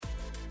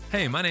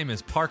Hey, my name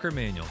is Parker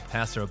Manuel,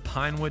 pastor of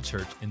Pinewood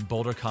Church in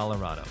Boulder,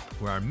 Colorado,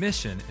 where our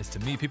mission is to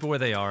meet people where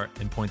they are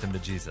and point them to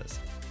Jesus.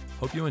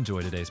 Hope you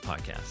enjoy today's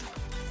podcast.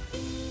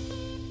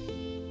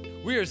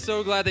 We are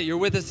so glad that you're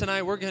with us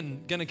tonight. We're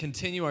going to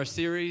continue our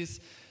series.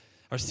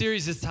 Our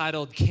series is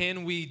titled,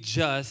 Can We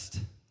Just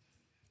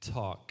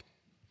Talk?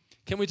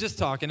 Can we just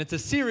talk? And it's a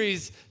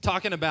series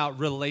talking about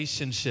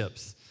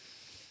relationships.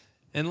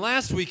 And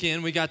last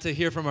weekend, we got to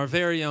hear from our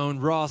very own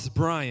Ross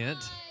Bryant,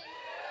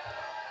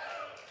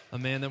 a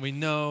man that we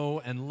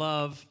know and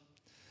love,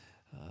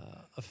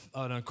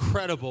 an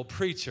incredible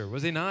preacher,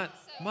 was he not?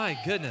 My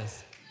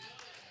goodness.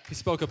 He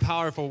spoke a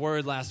powerful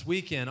word last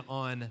weekend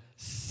on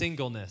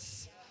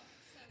singleness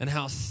and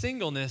how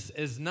singleness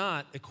is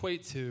not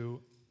equate to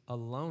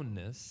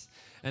aloneness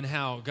and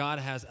how God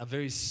has a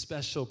very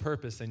special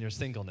purpose in your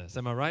singleness.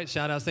 Am I right?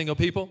 Shout out single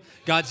people.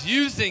 God's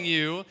using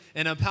you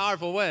in a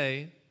powerful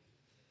way.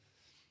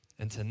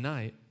 And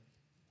tonight,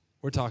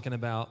 we're talking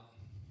about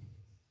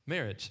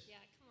marriage.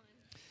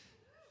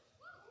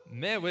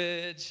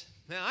 Marriage.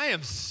 Man, I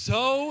am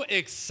so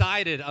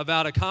excited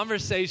about a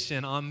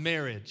conversation on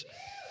marriage.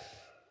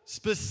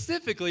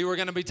 Specifically, we're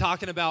going to be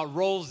talking about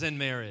roles in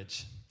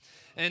marriage.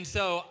 And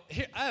so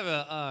here, I have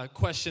a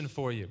question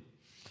for you.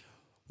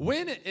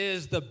 When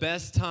is the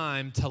best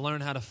time to learn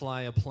how to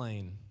fly a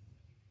plane?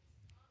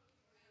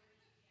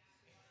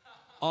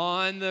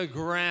 On the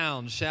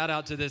ground. Shout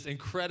out to this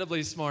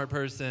incredibly smart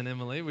person,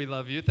 Emily. We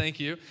love you.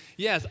 Thank you.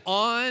 Yes,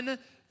 on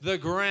the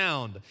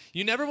ground.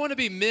 You never want to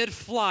be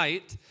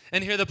mid-flight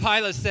and hear the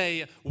pilot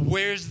say,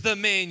 "Where's the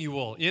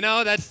manual?" You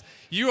know,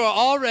 you are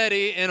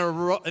already in a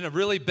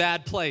really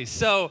bad place.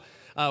 So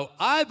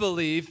I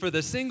believe for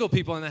the single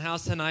people in the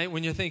house tonight,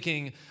 when you're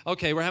thinking,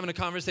 okay, we're having a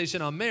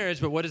conversation on marriage,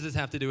 but what does this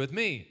have to do with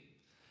me?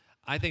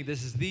 I think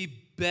this is the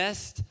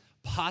best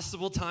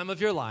possible time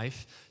of your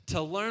life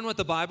to learn what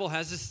the Bible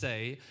has to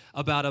say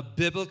about a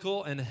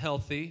biblical and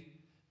healthy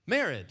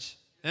marriage.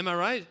 Am I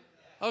right?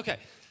 Okay.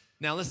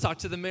 Now let's talk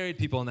to the married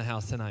people in the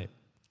house tonight.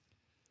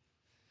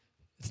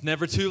 It's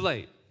never too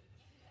late.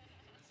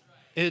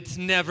 It's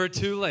never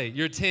too late.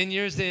 You're 10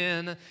 years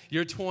in,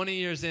 you're 20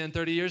 years in,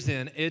 30 years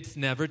in. It's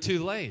never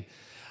too late.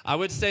 I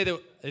would say that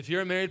if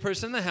you're a married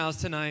person in the house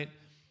tonight,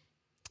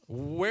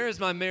 where is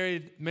my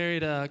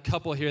married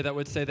couple here that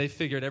would say they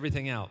figured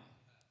everything out?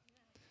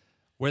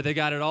 Where they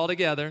got it all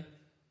together?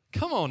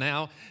 Come on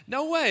now.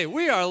 No way.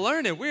 We are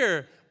learning.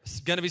 We're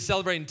going to be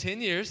celebrating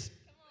 10 years.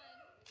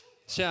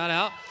 Shout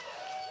out.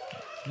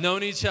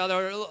 Known each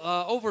other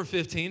over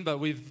 15, but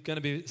we're going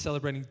to be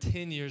celebrating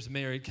 10 years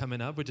married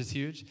coming up, which is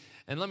huge.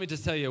 And let me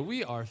just tell you,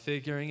 we are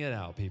figuring it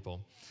out,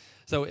 people.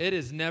 So it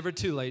is never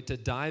too late to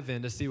dive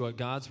in to see what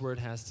God's word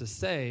has to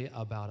say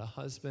about a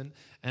husband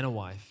and a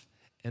wife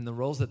and the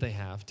roles that they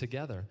have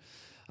together.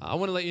 I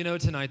want to let you know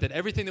tonight that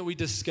everything that we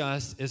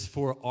discuss is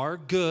for our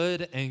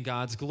good and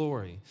God's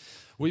glory.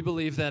 We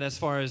believe that as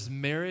far as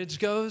marriage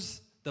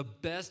goes, the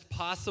best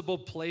possible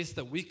place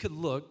that we could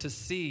look to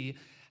see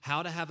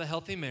how to have a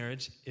healthy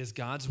marriage is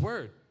God's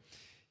word.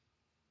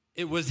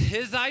 It was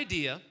his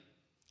idea.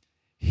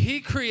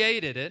 He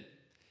created it.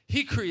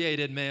 He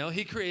created male.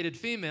 He created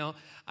female.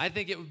 I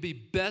think it would be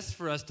best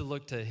for us to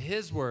look to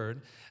his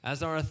word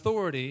as our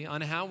authority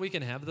on how we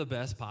can have the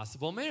best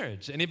possible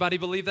marriage. Anybody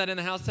believe that in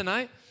the house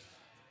tonight?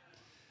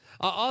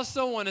 I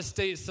also want to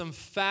state some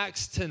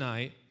facts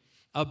tonight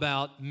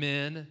about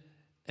men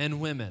and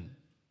women.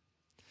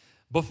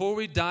 Before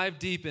we dive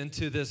deep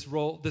into this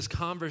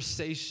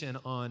conversation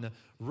on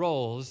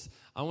roles,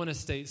 I want to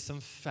state some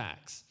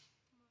facts.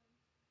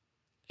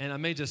 And I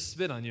may just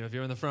spit on you if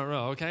you're in the front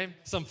row, okay?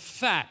 Some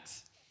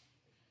facts.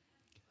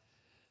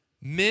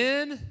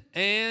 Men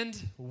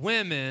and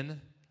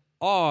women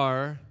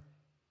are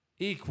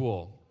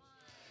equal.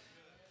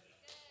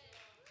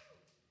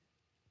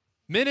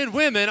 Men and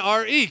women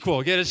are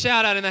equal. Get a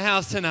shout out in the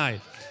house tonight.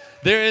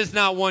 There is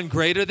not one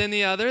greater than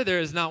the other. There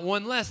is not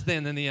one less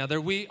than the other.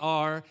 We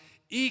are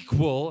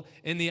equal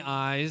in the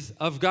eyes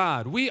of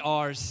God. We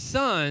are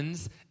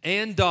sons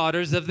and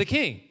daughters of the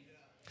King.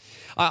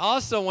 I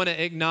also want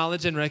to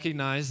acknowledge and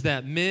recognize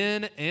that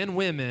men and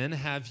women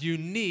have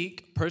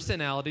unique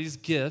personalities,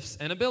 gifts,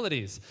 and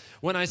abilities.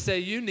 When I say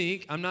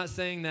unique, I'm not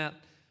saying that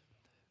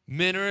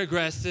men are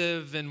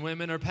aggressive and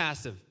women are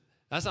passive.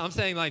 I'm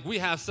saying like we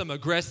have some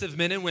aggressive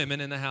men and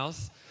women in the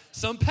house,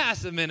 some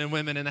passive men and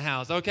women in the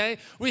house, okay?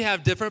 We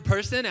have different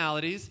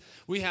personalities,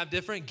 we have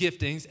different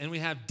giftings, and we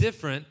have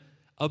different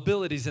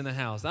abilities in the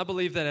house. I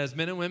believe that as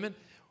men and women,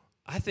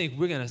 I think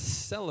we're going to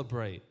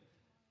celebrate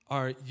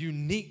our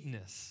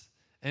uniqueness.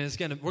 And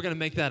we're going to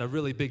make that a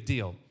really big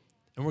deal.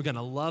 And we're going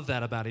to love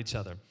that about each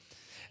other.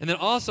 And then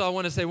also I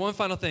want to say one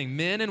final thing.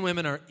 Men and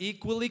women are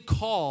equally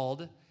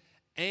called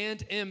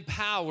and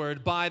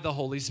empowered by the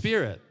Holy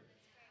Spirit.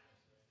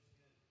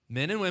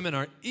 Men and women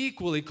are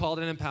equally called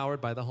and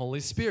empowered by the Holy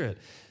Spirit.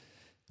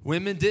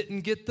 Women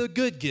didn't get the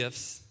good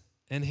gifts.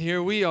 And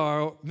here we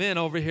are, men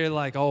over here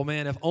like, oh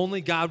man, if only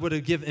God would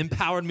have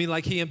empowered me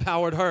like he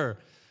empowered her.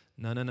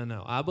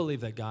 No. I believe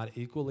that God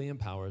equally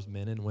empowers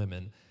men and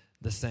women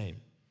the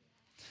same.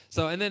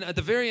 So, and then at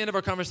the very end of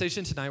our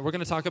conversation tonight, we're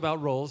going to talk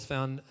about roles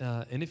found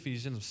in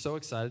Ephesians. I'm so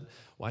excited.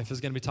 Wife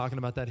is going to be talking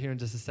about that here in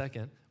just a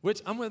second,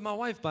 which I'm with my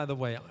wife, by the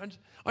way.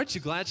 Aren't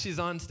you glad she's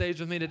on stage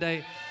with me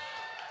today?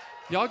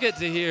 Y'all get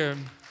to hear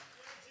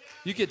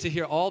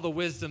all the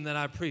wisdom that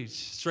I preach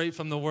straight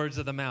from the words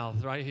of the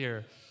mouth right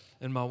here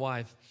in my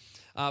wife.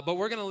 But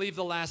we're going to leave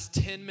the last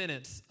 10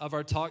 minutes of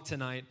our talk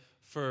tonight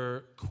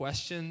for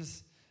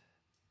questions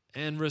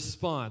and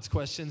response,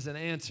 questions and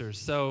answers.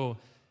 So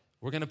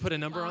we're going to put a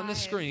number on the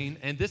screen,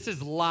 and this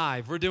is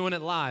live. We're doing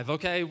it live,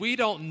 okay? We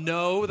don't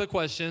know the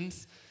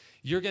questions.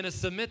 You're going to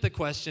submit the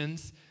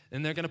questions,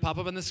 and they're going to pop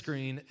up on the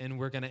screen, and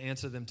we're going to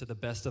answer them to the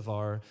best of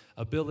our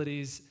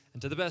abilities.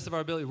 And to the best of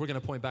our ability, we're going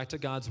to point back to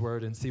God's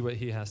word and see what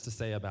he has to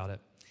say about it.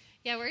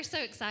 Yeah, we're so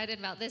excited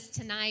about this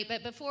tonight.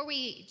 But before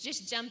we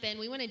just jump in,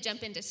 we want to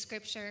jump into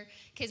Scripture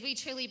because we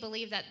truly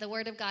believe that the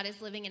Word of God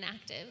is living and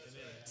active.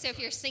 Amen. So if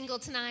you're single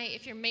tonight,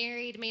 if you're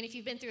married, if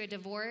you've been through a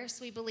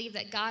divorce, we believe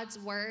that God's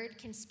Word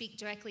can speak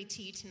directly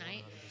to you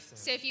tonight. 100%.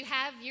 So if you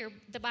have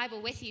the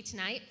Bible with you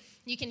tonight,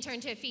 you can turn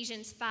to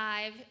Ephesians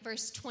 5,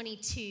 verse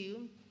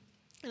 22.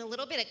 And a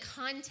little bit of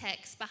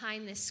context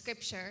behind this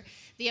scripture.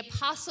 The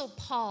Apostle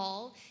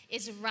Paul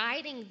is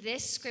writing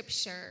this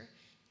scripture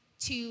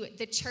to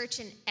the church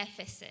in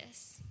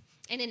Ephesus.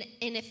 And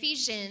in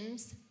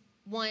Ephesians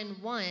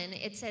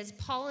 1:1, it says,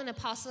 Paul, an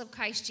apostle of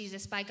Christ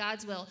Jesus, by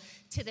God's will,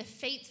 to the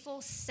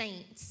faithful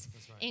saints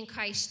in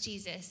Christ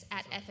Jesus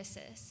at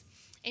Ephesus.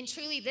 And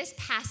truly, this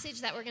passage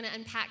that we're going to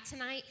unpack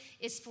tonight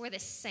is for the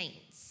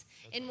saints.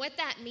 And what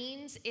that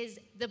means is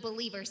the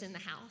believers in the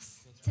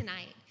house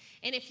tonight.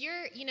 And if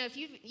you're, if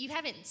you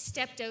haven't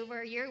stepped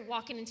over, you're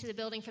walking into the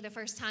building for the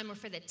first time or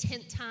for the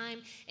 10th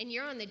time, and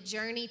you're on the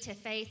journey to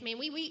faith, man,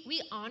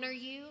 we honor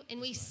you and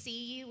we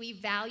see you. We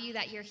value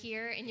that you're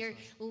here and you're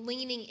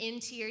leaning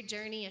into your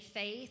journey of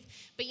faith.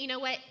 But you know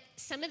what?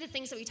 Some of the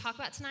things that we talk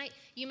about tonight,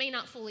 you may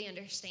not fully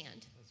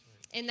understand.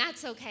 And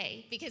that's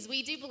okay, because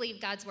we do believe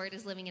God's word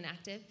is living and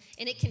active,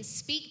 and it can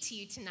speak to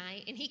you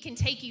tonight, and he can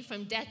take you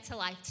from death to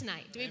life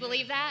tonight. Do we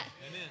believe that?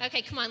 Amen.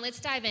 Okay, come on, let's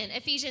dive in.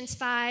 Ephesians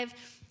 5,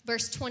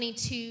 verse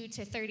 22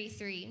 to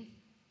 33.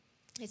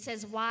 It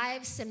says,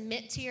 wives,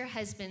 submit to your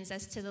husbands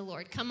as to the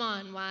Lord. Come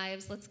on,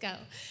 wives, let's go.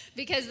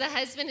 Because the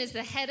husband is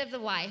the head of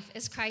the wife,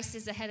 as Christ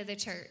is the head of the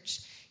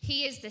church.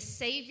 He is the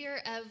Savior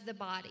of the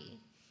body.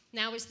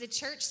 Now, as the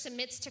church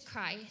submits to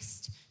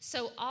Christ,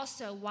 so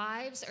also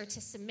wives are to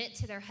submit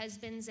to their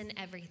husbands in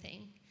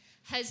everything.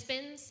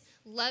 Husbands,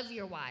 love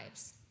your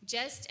wives,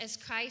 just as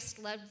Christ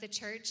loved the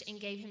church and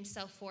gave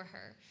himself for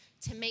her,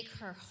 to make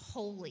her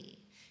holy,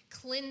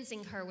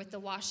 cleansing her with the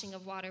washing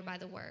of water by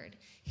the word.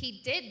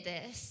 He did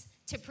this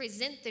to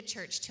present the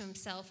church to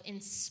himself in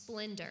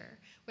splendor,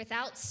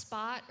 without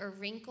spot or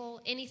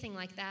wrinkle, anything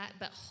like that,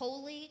 but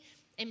holy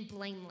and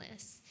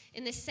blameless.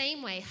 In the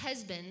same way,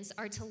 husbands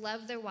are to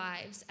love their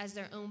wives as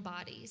their own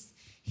bodies.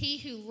 He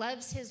who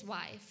loves his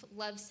wife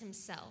loves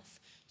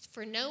himself.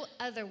 For no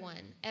other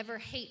one ever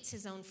hates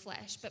his own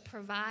flesh, but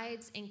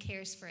provides and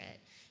cares for it,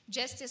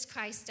 just as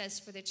Christ does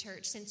for the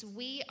church, since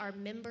we are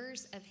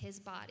members of his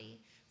body.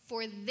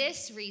 For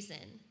this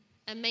reason,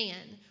 a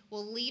man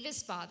will leave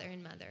his father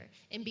and mother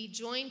and be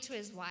joined to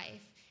his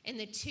wife, and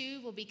the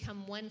two will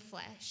become one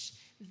flesh.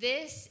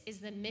 This is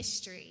the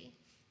mystery.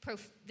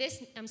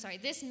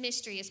 This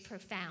mystery is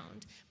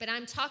profound, but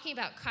I'm talking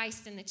about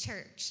Christ and the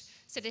church.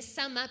 So to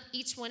sum up,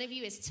 each one of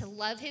you is to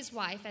love his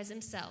wife as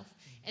himself,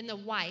 and the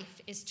wife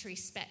is to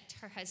respect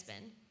her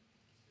husband.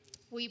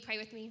 Will you pray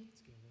with me?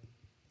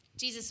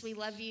 Jesus, we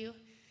love you.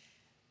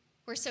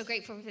 We're so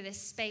grateful for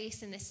this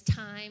space and this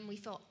time. We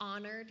feel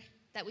honored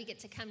that we get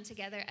to come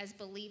together as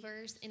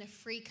believers in a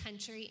free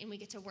country, and we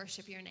get to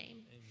worship your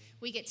name. Amen.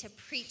 We get to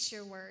preach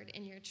your word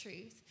and your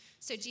truth.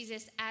 So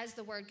Jesus, as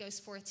the word goes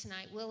forth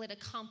tonight, will it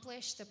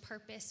accomplish the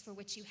purpose for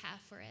which you have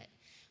for it?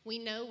 We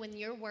know when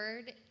your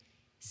word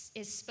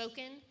is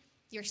spoken,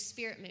 your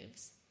spirit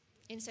moves.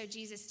 And so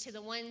Jesus, to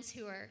the ones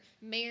who are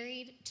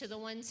married, to the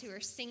ones who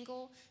are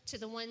single, to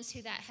the ones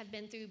that have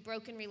been through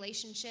broken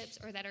relationships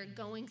or that are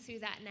going through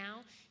that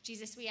now,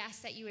 Jesus, we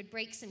ask that you would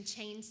break some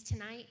chains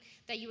tonight,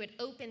 that you would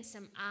open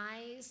some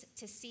eyes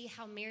to see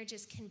how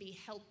marriages can be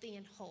healthy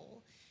and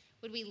whole.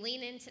 Would we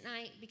lean in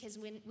tonight? Because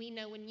when we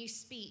know when you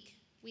speak,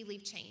 we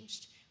leave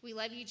changed. We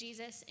love you,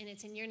 Jesus, and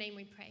it's in your name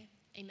we pray.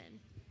 Amen.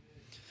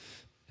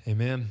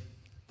 Amen.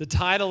 The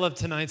title of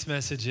tonight's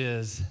message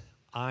is,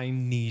 I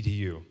Need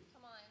You.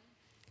 Come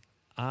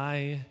on.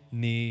 I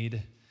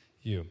need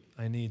you.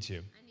 I need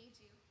you. I need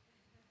you.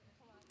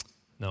 Come on.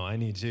 No, I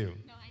need you.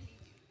 No, I need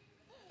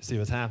you. See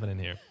what's happening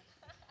here.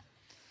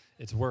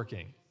 It's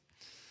working.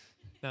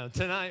 Now,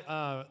 tonight,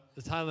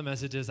 the title of the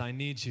message is, I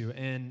Need You.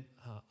 And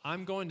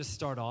I'm going to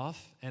start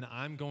off, and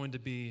I'm going to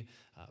be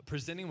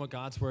presenting what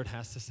God's word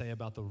has to say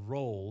about the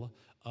role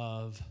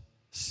of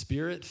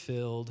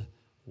spirit-filled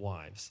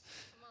wives.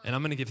 And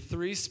I'm going to give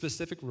 3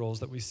 specific roles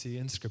that we see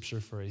in Scripture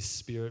for a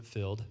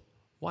spirit-filled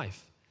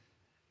wife.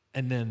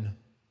 And then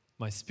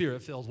my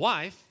spirit-filled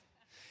wife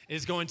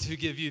is going to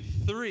give you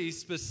 3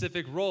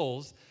 specific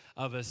roles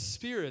of a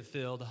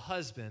spirit-filled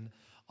husband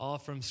all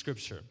from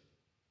Scripture.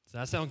 Does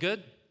that sound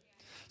good?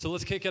 So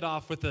let's kick it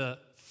off with the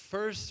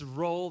first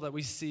role that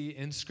we see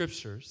in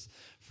Scriptures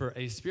for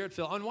a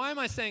Spirit-filled. And why am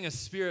I saying a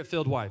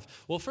Spirit-filled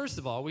wife? Well, first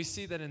of all, we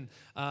see that in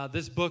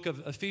this book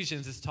of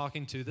Ephesians is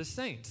talking to the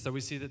saints. So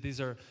we see that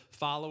these are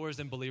followers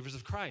and believers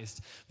of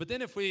Christ. But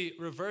then if we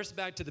reverse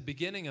back to the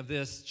beginning of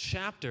this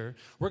chapter,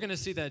 we're going to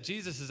see that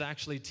Jesus is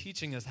actually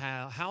teaching us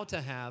how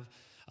to have,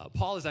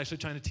 Paul is actually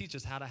trying to teach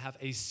us how to have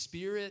a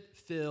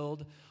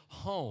Spirit-filled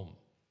home.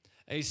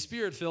 A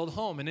Spirit-filled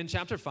home. And in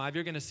chapter 5,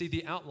 you're going to see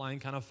the outline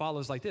kind of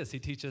follows like this. He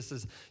teaches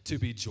us to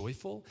be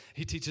joyful.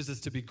 He teaches us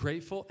to be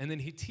grateful. And then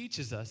he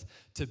teaches us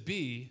to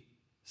be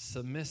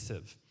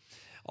submissive.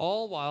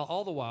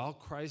 All the while,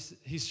 Christ,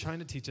 he's trying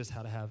to teach us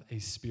how to have a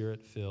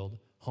Spirit-filled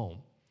home.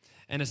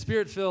 And a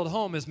Spirit-filled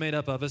home is made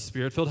up of a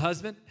Spirit-filled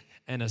husband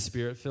and a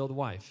Spirit-filled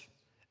wife.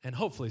 And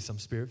hopefully some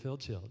Spirit-filled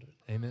children.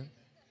 Amen?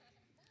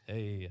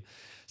 Hey.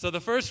 So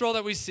the first role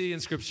that we see in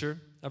Scripture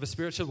of a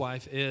Spirit-filled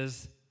wife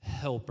is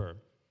helper.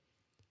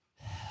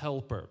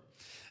 Helper.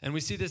 And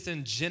we see this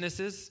in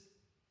Genesis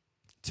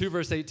 2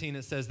 verse 18.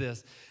 It says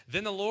this,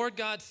 "Then the Lord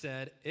God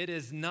said, it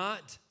is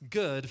not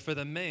good for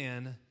the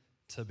man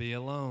to be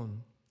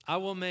alone. I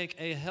will make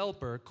a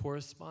helper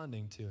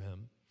corresponding to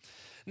him."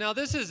 Now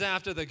this is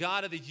after the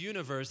God of the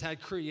universe had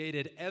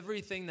created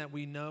everything that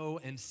we know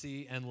and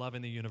see and love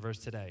in the universe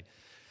today.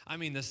 I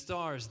mean, the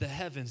stars, the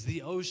heavens,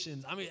 the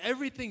oceans. I mean,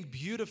 everything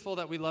beautiful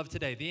that we love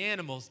today. The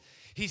animals,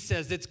 he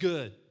says it's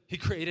good. He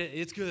created it.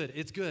 It's good.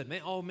 It's good.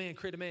 Man, oh, man,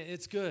 created man.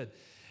 It's good.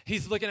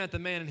 He's looking at the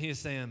man and he is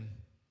saying,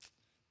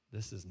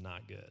 this is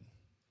not good.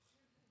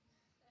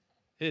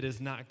 It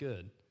is not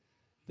good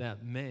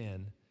that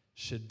man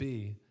should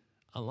be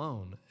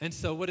alone. And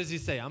so what does he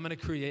say? I'm going to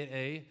create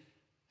a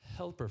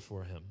helper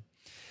for him.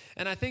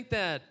 And I think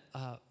that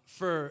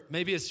for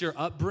maybe it's your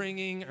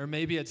upbringing, or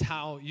maybe it's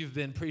how you've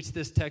been preached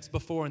this text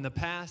before in the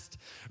past,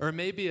 or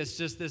maybe it's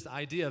just this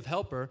idea of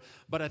helper.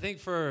 But I think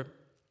for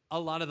a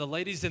lot of the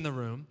ladies in the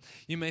room,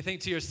 you may think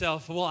to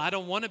yourself, well, I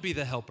don't want to be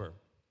the helper.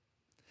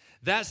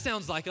 That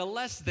sounds like a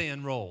less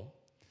than role.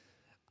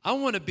 I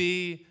want to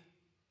be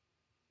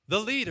the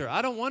leader.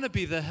 I don't want to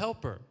be the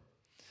helper.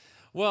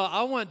 Well,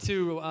 I want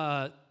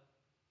to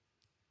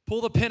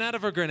pull the pin out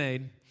of a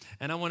grenade,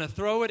 and I want to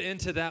throw it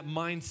into that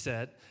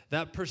mindset,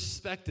 that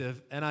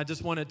perspective, and I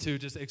just want it to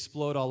just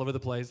explode all over the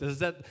place, is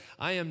that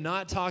I am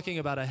not talking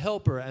about a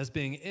helper as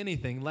being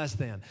anything less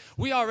than.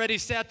 We already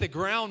set the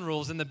ground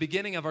rules in the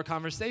beginning of our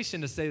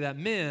conversation to say that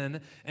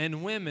men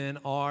and women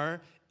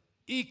are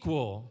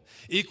equal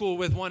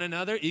with one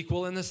another,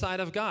 equal in the sight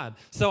of God.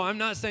 So I'm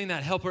not saying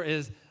that helper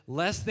is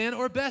less than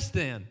or best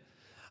than.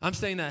 I'm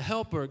saying that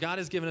helper, God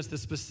has given us the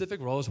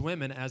specific role as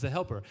women as a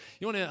helper.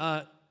 You want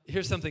to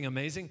hear something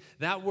amazing?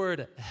 That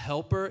word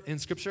helper in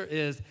Scripture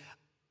is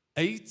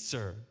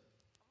Eitzer.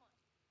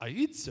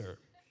 Eitzer.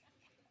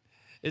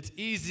 It's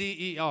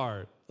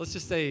E-Z-E-R. Let's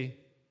just say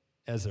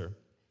Ezer.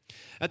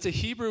 That's a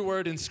Hebrew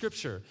word in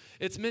Scripture.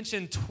 It's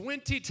mentioned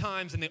 20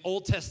 times in the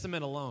Old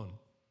Testament alone.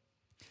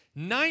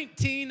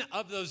 19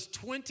 of those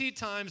 20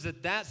 times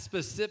that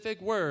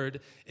specific word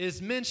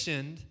is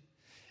mentioned,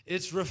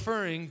 it's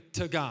referring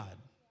to God.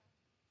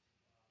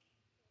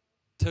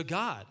 To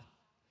God.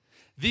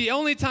 The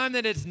only time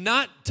that it's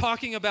not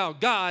talking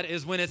about God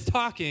is when it's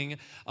talking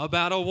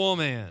about a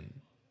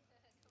woman.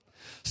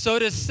 So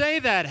to say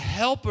that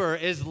helper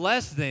is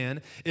less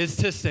than is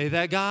to say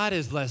that God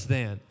is less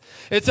than.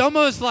 It's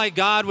almost like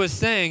God was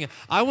saying,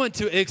 I want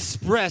to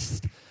express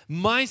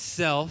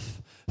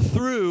myself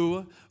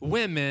through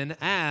women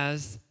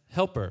as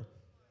helper.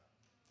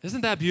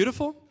 Isn't that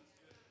beautiful?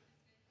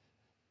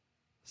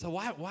 So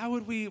why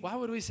would we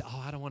say,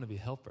 oh, I don't want to be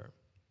helper?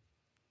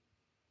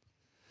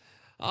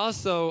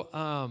 Also,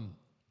 I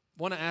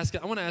want to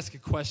ask a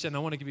question. I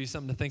want to give you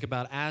something to think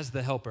about as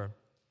the helper.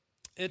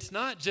 It's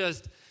not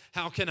just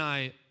how can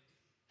I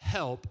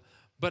help,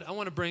 but I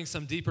want to bring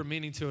some deeper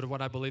meaning to it of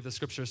what I believe the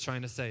Scripture is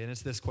trying to say, and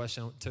it's this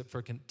question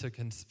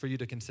for you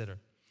to consider.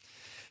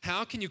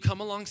 How can you come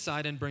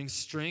alongside and bring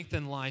strength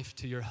and life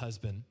to your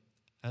husband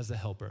as a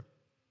helper?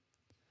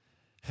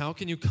 How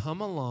can you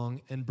come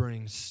along and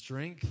bring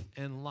strength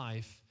and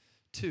life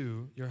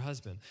to your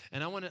husband?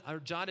 And I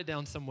jotted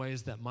down some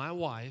ways that my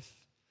wife,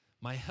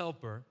 my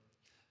helper,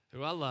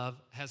 who I love,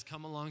 has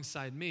come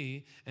alongside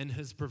me and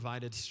has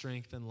provided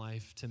strength and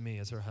life to me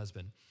as her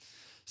husband.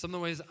 Some of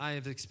the ways I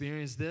have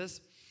experienced this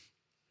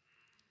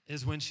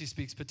is when she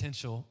speaks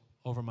potential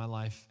over my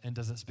life and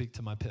doesn't speak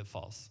to my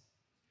pitfalls.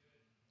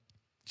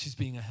 She's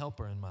being a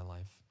helper in my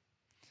life.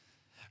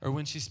 Or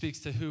when she speaks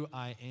to who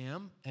I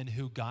am and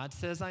who God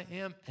says I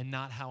am and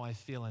not how I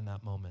feel in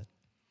that moment.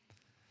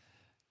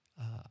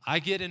 I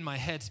get in my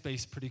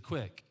headspace pretty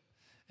quick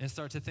and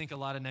start to think a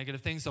lot of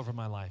negative things over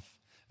my life.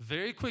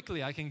 Very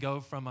quickly, I can go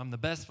from I'm the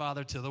best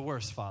father to the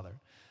worst father.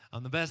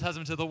 I'm the best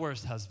husband to the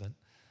worst husband.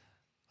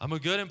 I'm a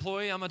good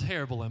employee, I'm a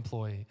terrible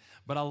employee.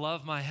 But I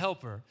love my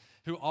helper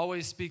who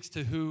always speaks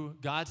to who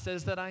God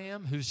says that I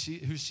am, who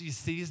she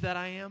sees that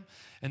I am,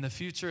 and the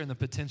future and the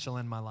potential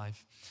in my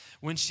life.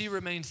 When she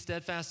remains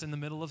steadfast in the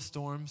middle of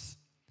storms,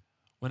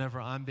 whenever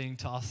I'm being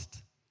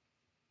tossed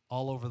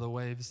all over the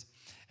waves.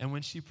 And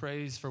when she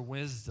prays for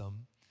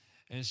wisdom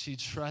and she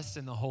trusts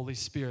in the Holy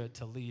Spirit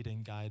to lead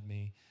and guide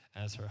me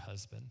as her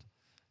husband.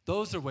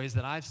 Those are ways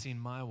that I've seen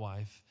my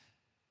wife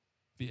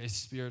be a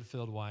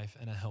Spirit-filled wife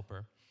and a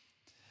helper.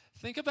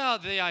 Think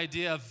about the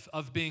idea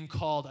of being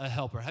called a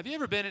helper. Have you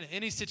ever been in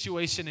any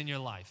situation in your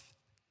life?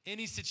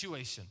 Any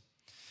situation.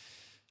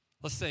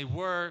 Let's say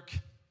work,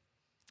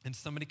 and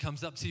somebody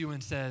comes up to you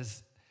and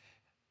says,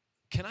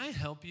 "Can I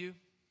help you?"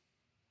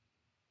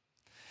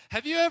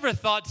 Have you ever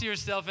thought to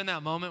yourself in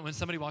that moment when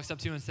somebody walks up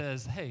to you and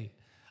says, "Hey,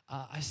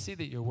 I see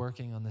that you're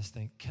working on this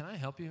thing. Can I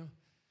help you?"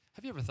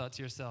 Have you ever thought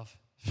to yourself,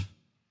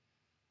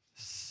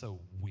 so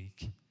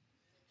weak.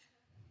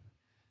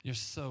 You're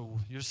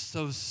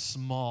so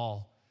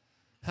small.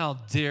 How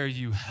dare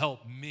you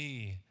help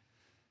me?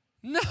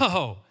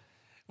 No.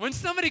 When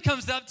somebody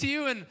comes up to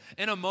you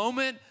in a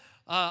moment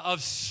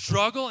of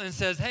struggle and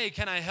says, "Hey,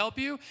 can I help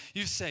you?"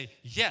 You say,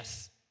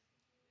 "Yes,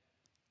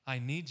 I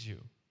need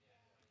you.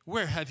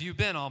 Where have you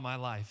been all my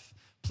life?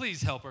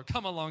 Please help her.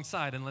 Come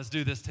alongside and let's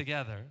do this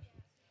together."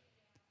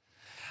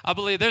 I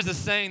believe there's a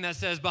saying that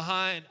says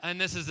and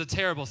this is a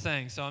terrible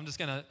saying, so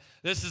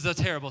this is a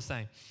terrible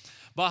saying.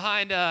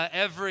 Behind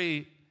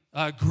every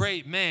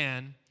great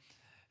man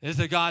is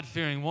a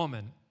God-fearing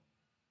woman.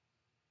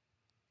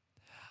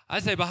 I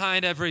say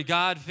behind every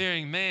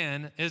God-fearing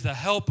man is a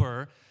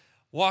helper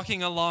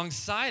walking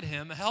alongside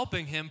him,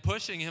 helping him,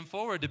 pushing him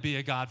forward to be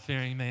a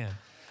God-fearing man.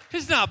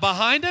 He's not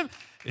behind him,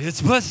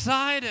 it's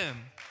beside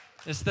him.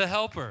 It's the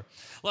helper.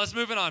 Let's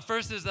move it on.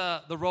 First is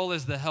the role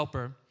is the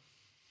helper.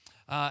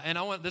 And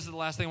this is the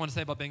last thing I want to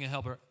say about being a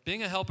helper.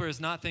 Being a helper is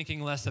not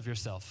thinking less of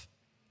yourself,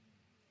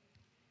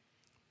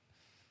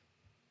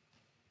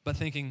 but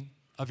thinking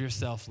of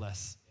yourself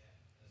less.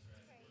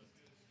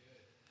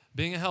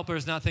 Being a helper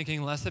is not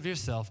thinking less of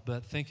yourself,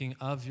 but thinking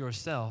of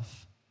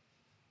yourself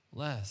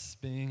less.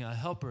 Being a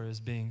helper is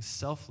being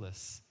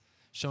selfless,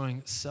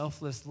 showing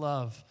selfless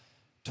love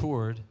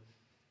toward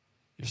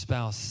your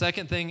spouse.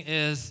 Second thing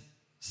is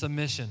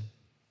submission.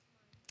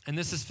 And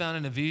this is found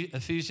in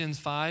Ephesians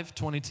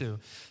 5:22.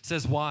 It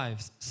says,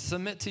 "Wives,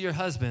 submit to your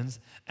husbands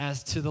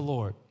as to the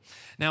Lord."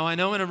 Now, I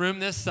know in a room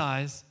this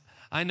size,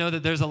 I know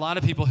that there's a lot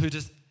of people who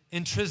just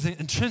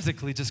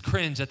intrinsically just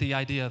cringe at the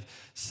idea of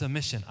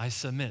submission. I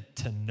submit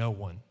to no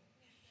one.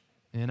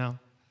 You know?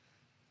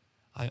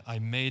 I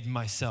made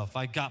myself.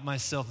 I got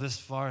myself this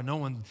far. No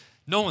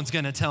one's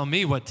going to tell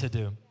me what to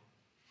do.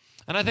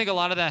 And I think a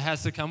lot of that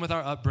has to come with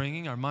our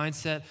upbringing, our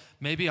mindset,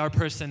 maybe our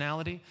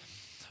personality.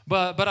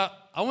 But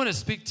I want to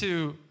speak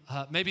to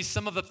maybe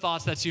some of the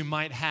thoughts that you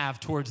might have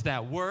towards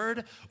that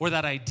word or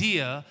that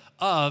idea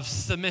of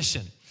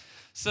submission.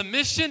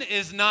 Submission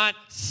is not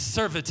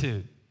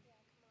servitude.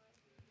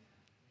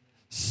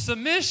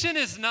 Submission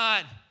is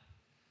not,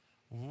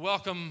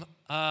 "Welcome,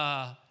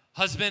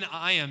 husband,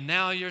 I am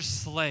now your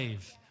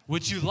slave.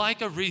 Would you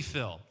like a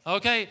refill?"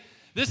 Okay?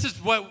 This is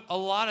what a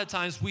lot of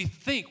times we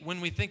think when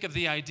we think of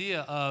the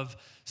idea of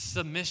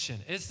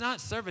submission. It's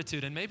not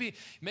servitude. And maybe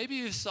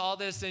you saw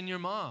this in your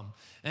mom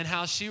and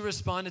how she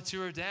responded to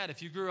her dad.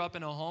 If you grew up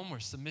in a home where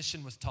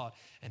submission was taught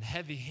and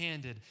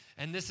heavy-handed,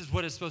 and this is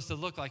what it's supposed to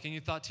look like, and you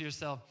thought to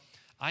yourself,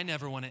 "I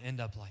never want to end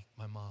up like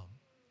my mom.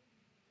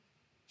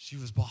 She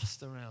was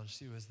bossed around.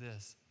 She was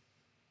this."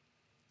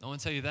 I want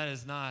to tell you that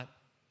is not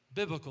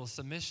biblical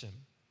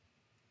submission.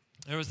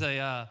 There was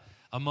a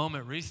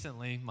moment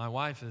recently. My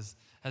wife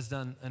has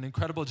done an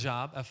incredible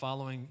job at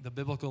following the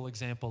biblical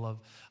example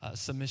of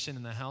submission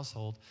in the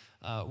household,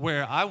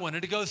 where I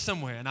wanted to go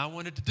somewhere and I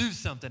wanted to do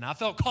something. I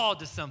felt called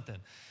to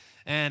something.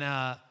 And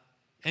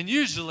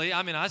usually,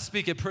 I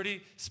speak it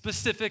pretty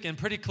specific and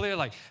pretty clear,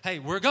 like, "Hey,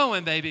 we're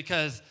going, baby,"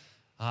 because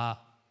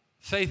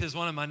faith is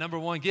one of my number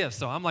one gifts.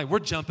 So I'm like, "We're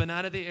jumping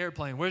out of the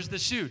airplane. Where's the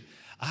chute?"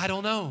 "I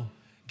don't know.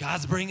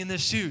 God's bringing the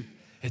chute.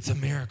 It's a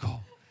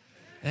miracle."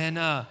 And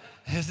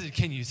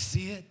can you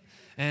see it?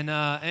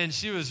 And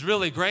she was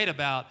really great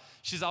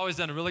she's always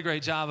done a really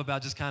great job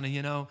about just kind of,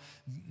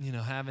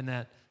 having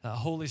that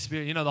Holy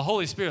Spirit. The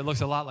Holy Spirit looks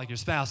a lot like your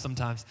spouse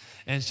sometimes.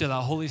 And she'll have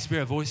a Holy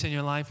Spirit voice in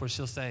your life where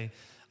she'll say,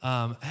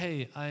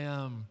 "Hey,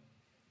 I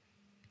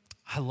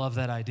love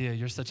that idea.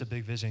 You're such a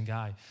big vision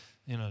guy."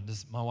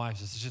 My wife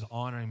just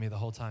honoring me the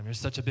whole time. "You're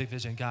such a big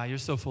vision guy. You're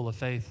so full of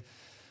faith.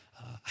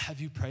 Have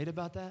you prayed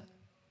about that?"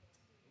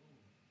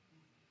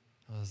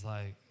 I was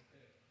like,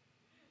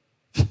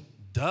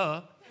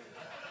 "Duh.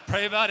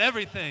 Pray about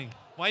everything.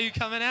 Why are you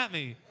coming at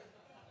me?"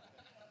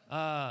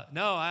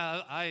 No,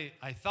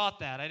 I thought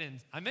that. I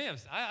didn't. I may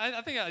have.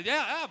 I think.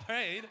 I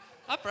prayed.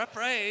 I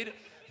prayed.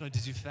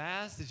 Did you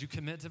fast? Did you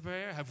commit to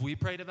prayer? Have we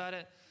prayed about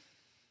it?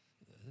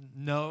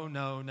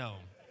 No.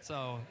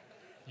 So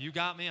you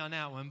got me on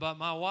that one. But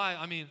my wife,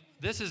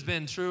 this has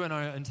been true in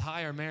our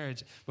entire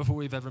marriage before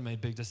we've ever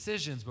made big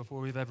decisions,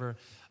 before we've ever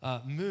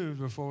moved,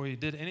 before we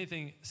did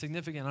anything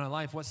significant in our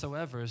life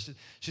whatsoever.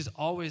 She's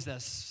always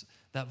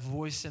that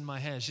voice in my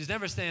head. She's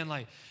never saying,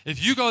 like,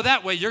 "If you go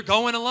that way, you're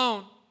going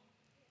alone."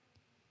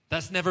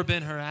 That's never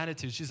been her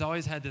attitude. She's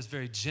always had this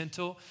very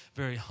gentle,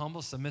 very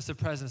humble, submissive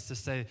presence to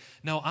say,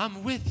 "No,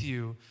 I'm with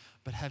you,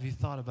 but have you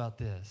thought about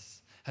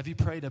this? Have you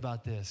prayed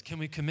about this? Can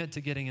we commit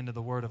to getting into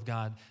the Word of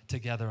God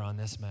together on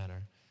this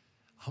matter?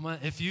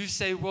 If you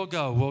say we'll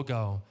go, we'll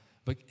go.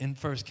 But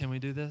first, can we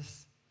do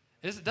this?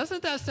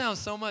 Doesn't that sound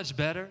so much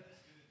better?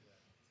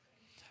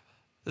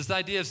 This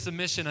idea of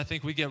submission, I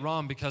think we get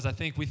wrong because I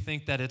think we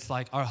think that it's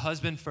like our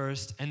husband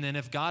first, and then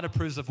if God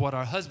approves of what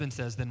our husband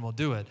says, then we'll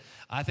do it.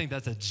 I think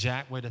that's a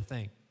jack way to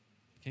think.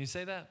 Can you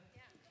say that?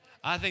 Yeah.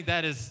 I think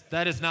that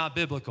is not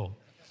biblical.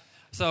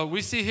 So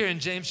we see here in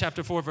James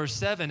chapter 4, verse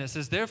 7, it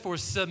says, therefore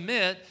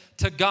submit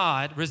to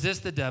God,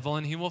 resist the devil,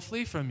 and he will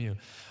flee from you.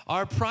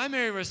 Our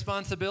primary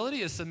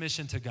responsibility is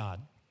submission to God.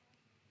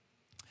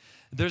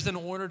 There's an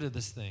order to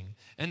this thing,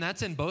 and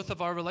that's in both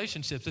of our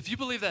relationships. If you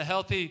believe that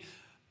healthy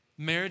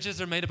marriages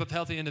are made up of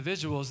healthy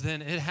individuals,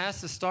 then it has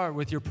to start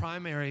with your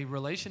primary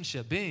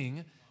relationship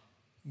being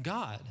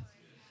God.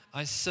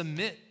 I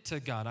submit to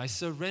God. I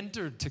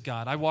surrender to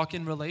God. I walk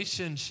in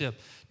relationship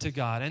to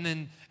God.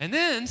 And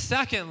then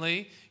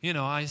secondly,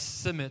 I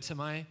submit to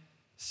my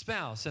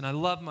spouse, and I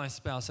love my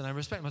spouse, and I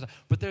respect my spouse.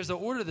 But there's an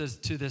order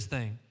to this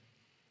thing.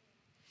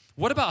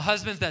 What about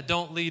husbands that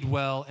don't lead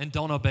well and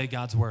don't obey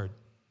God's word?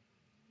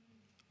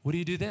 What do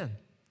you do then?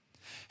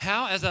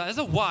 How, as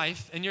a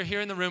wife, and you're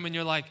here in the room and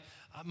you're like,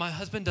 my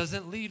husband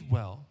doesn't lead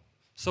well.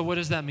 So what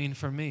does that mean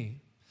for me?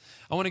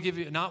 I want to give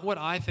you not what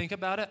I think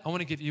about it. I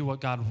want to give you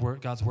what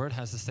God's word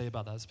has to say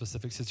about that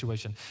specific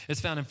situation. It's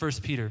found in 1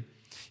 Peter.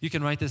 You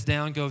can write this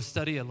down, go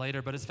study it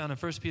later, but it's found in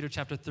 1 Peter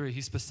chapter 3.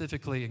 He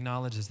specifically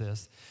acknowledges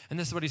this. And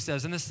this is what he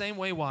says. In the same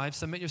way, wives,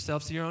 submit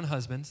yourselves to your own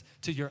husbands,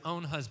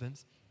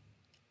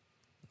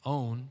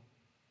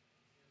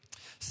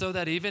 so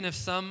that even if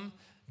some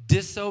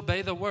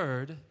disobey the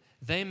word,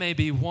 they may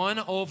be won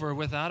over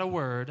without a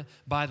word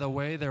by the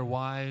way their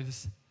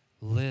wives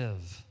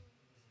live.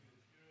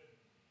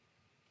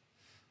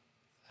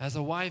 As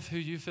a wife who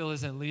you feel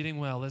isn't leading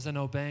well, isn't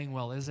obeying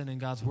well, isn't in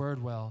God's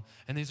word well,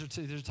 and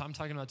I'm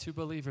talking about two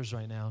believers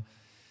right now,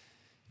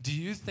 do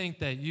you think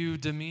that you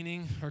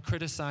demeaning or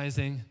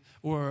criticizing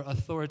or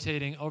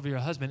authoritating over your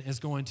husband is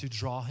going to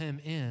draw him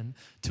in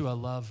to a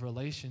love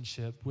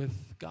relationship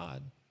with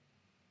God?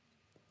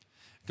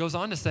 Goes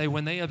on to say,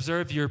 when they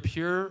observe your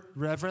pure,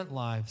 reverent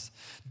lives,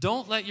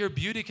 don't let your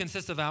beauty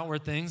consist of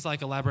outward things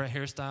like elaborate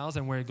hairstyles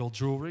and wearing gold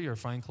jewelry or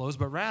fine clothes,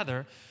 but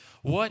rather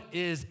what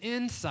is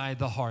inside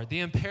the heart, the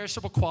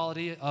imperishable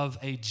quality of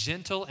a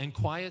gentle and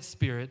quiet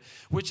spirit,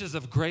 which is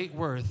of great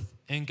worth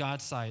in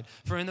God's sight.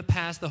 For in the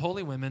past, the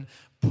holy women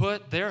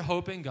put their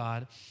hope in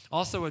God,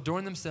 also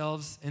adorn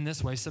themselves in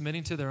this way,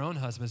 submitting to their own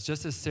husbands,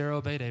 just as Sarah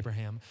obeyed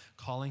Abraham,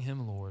 calling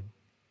him Lord.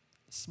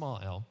 Small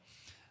L.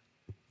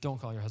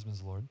 Don't call your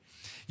husbands Lord.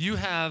 You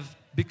have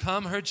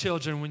become her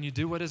children when you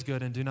do what is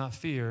good and do not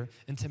fear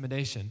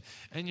intimidation.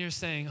 And you're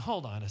saying,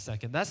 hold on a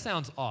second, that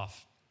sounds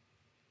off.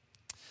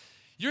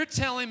 You're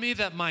telling me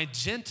that my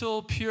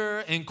gentle,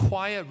 pure, and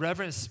quiet,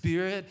 reverent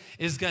spirit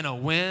is going to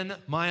win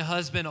my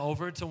husband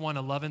over to want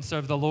to love and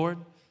serve the Lord?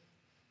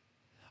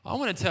 I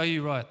want to tell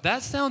you what,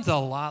 that sounds a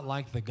lot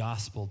like the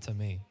gospel to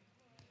me.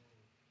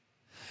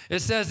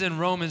 It says in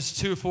Romans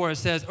 2:4, it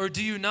says, or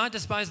do you not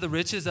despise the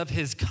riches of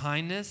his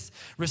kindness,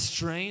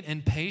 restraint,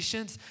 and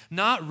patience,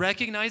 not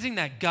recognizing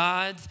that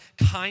God's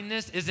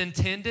kindness is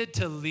intended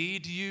to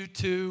lead you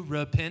to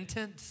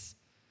repentance?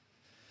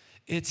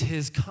 It's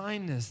his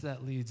kindness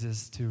that leads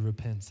us to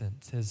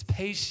repentance, his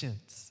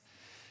patience,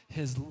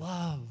 his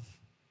love.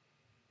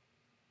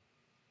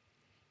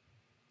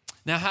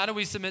 Now, how do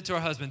we submit to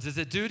our husbands? Is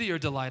it duty or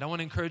delight? I want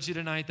to encourage you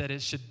tonight that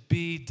it should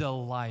be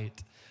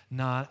delight,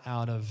 not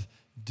out of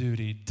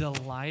duty.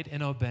 Delight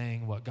in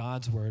obeying what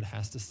God's word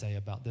has to say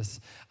about this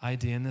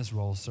idea and this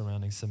role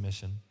surrounding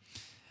submission.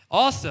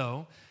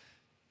 Also,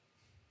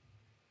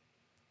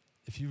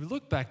 if you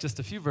look back just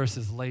a few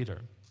verses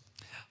later,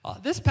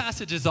 this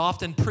passage is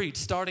often preached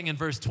starting in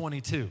verse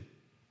 22.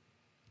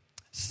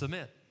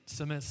 Submit,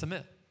 submit,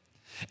 submit.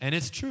 And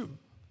it's true.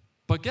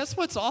 But guess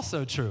what's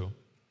also true?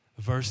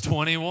 Verse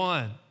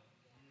 21.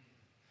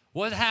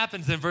 What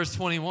happens in verse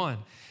 21?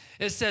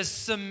 It says,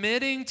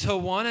 submitting to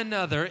one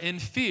another in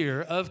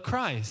fear of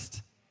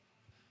Christ.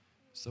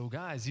 So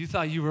guys, you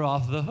thought you were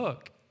off the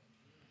hook.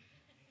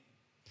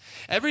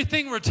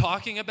 Everything we're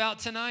talking about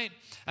tonight,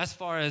 as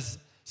far as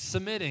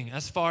submitting,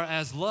 as far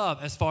as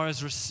love, as far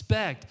as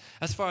respect,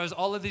 as far as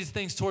all of these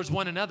things towards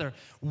one another,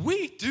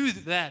 we do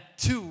that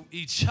to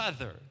each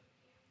other.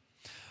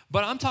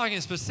 But I'm talking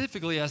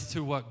specifically as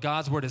to what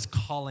God's word is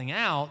calling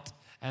out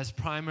as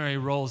primary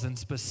roles and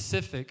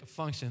specific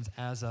functions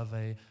as of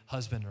a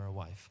husband or a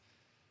wife.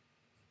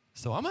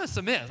 So I'm going to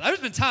submit. There's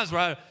been times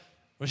where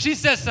she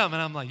says something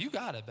and I'm like, you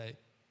got it, babe.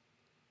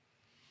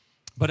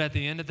 But at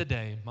the end of the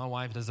day, my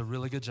wife does a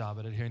really good job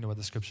at adhering to what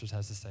the scriptures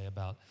has to say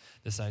about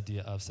this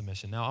idea of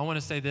submission. Now, I want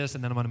to say this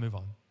and then I'm going to move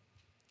on.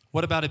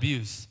 What about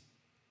abuse?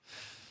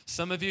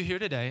 Some of you here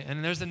today,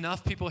 and there's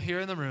enough people here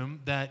in the room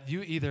that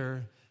you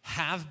either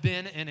have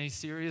been in a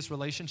serious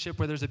relationship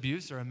where there's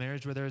abuse or a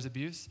marriage where there is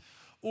abuse,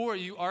 or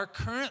you are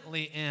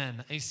currently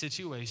in a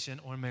situation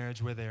or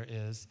marriage where there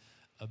is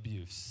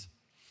abuse.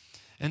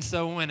 And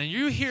so when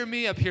you hear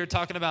me up here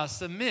talking about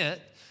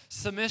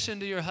submission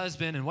to your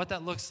husband and what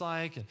that looks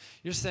like, and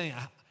you're saying,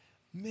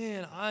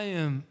 man,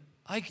 I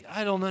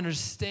don't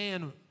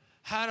understand.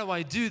 How do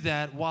I do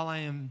that while I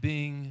am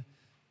being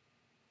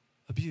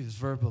abused,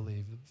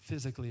 verbally,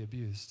 physically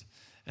abused?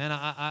 And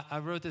I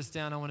wrote this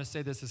down. I want to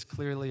say this as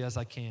clearly as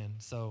I can.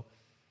 So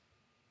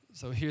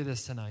hear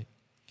this tonight.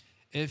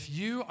 If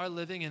you are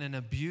living in an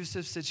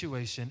abusive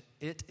situation,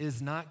 it is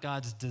not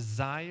God's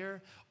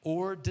desire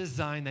or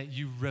design that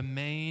you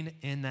remain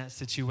in that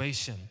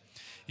situation.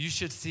 You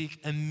should seek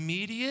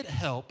immediate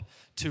help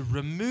to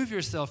remove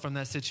yourself from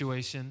that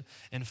situation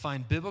and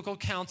find biblical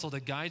counsel to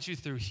guide you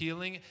through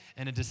healing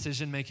and a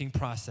decision-making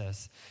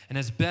process. And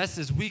as best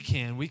as we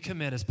can, we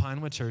commit as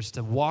Pinewood Church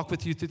to walk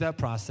with you through that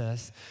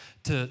process,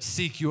 to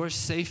seek your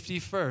safety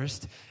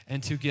first,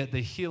 and to get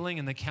the healing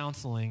and the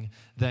counseling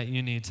that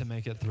you need to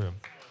make it through.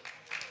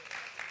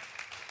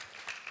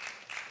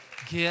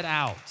 Get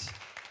out.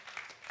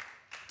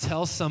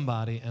 Tell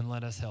somebody and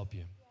let us help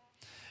you.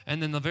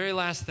 And then the very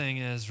last thing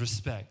is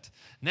respect.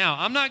 Now,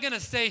 I'm not going to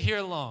stay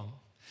here long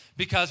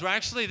because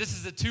this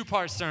is a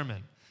two-part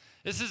sermon.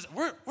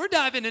 We're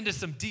diving into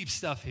some deep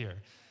stuff here.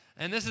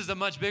 And this is a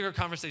much bigger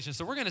conversation.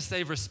 So we're going to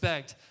save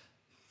respect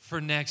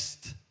for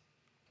next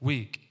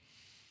week.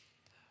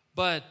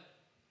 But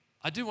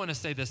I do want to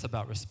say this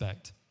about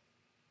respect.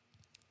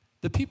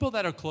 The people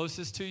that are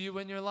closest to you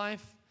in your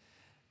life,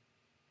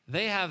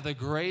 they have the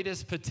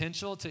greatest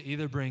potential to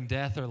either bring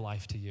death or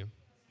life to you.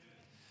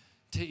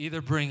 To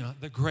either bring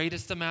the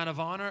greatest amount of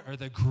honor or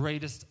the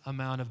greatest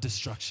amount of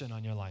destruction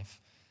on your life.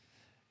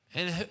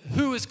 And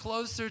who is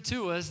closer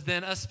to us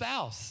than a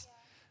spouse?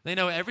 They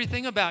know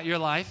everything about your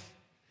life.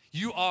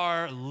 You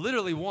are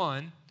literally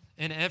one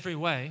in every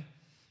way.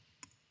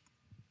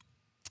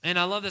 And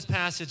I love this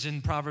passage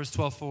in Proverbs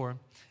 12:4.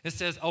 It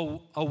says,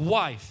 a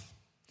wife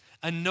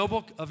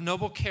of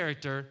noble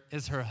character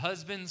is her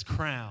husband's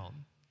crown.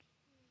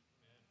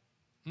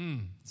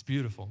 It's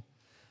beautiful.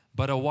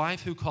 But a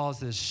wife who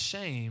causes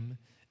shame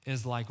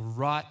is like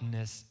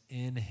rottenness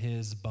in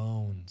his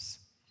bones.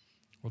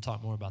 We'll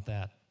talk more about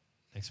that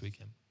next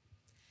weekend.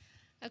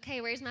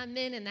 Okay, where's my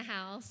men in the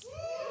house?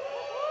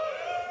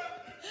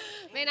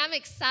 Man, I'm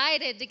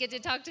excited to get to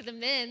talk to the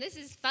men. This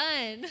is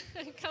fun.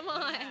 Come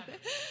on.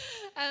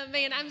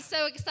 Man, I'm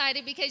so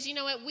excited because you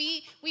know what?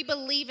 We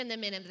believe in the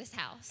men of this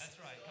house. That's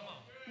right. Come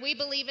on. We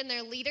believe in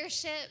their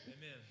leadership.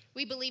 Amen.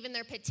 We believe in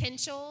their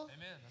potential.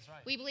 Amen. That's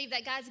right. We believe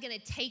that God's going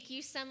to take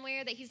you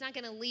somewhere, that he's not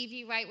going to leave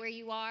you right where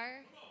you are.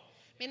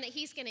 Man, that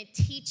he's going to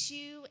teach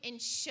you and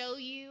show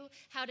you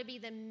how to be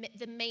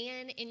the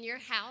man in your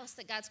house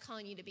that God's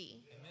calling you to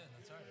be. Amen.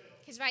 That's right.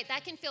 Because, right,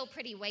 that can feel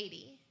pretty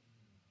weighty.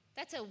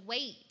 That's a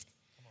weight.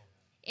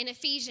 In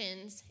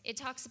Ephesians, it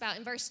talks about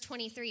in verse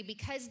 23,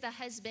 because the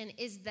husband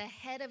is the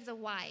head of the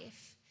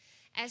wife,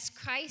 as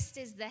Christ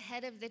is the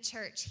head of the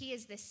church, he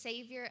is the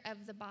savior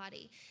of the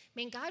body. I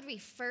mean, God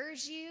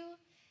refers you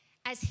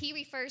as he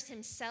refers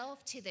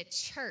himself to the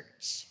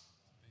church.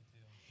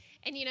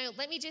 And, you know,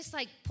 let me just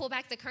pull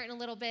back the curtain a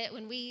little bit.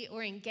 When we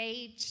were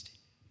engaged,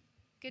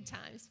 good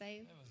times,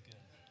 babe. That was good.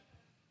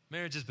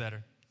 Marriage is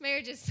better.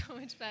 Marriage is so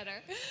much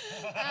better.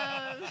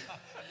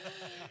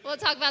 We'll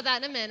talk about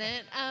that in a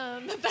minute.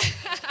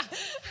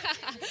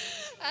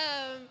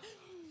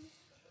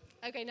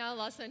 Okay, now I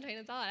lost my train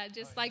of thought. I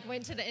just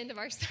went to the end of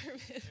our sermon.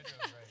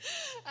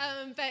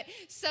 But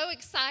so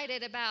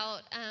excited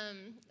about,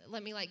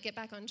 let me get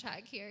back on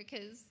track here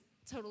because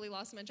totally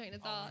lost my train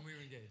of thought.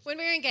 When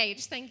we were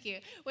engaged, thank you.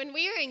 When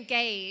we were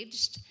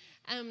engaged,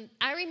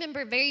 I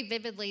remember very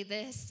vividly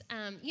this,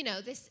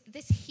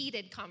 this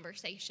heated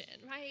conversation,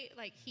 right?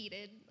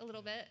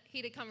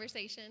 Heated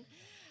conversation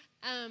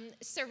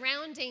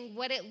surrounding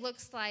what it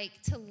looks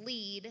like to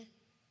lead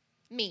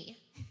me,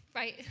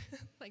 right?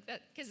 Like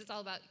that, because it's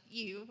all about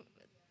you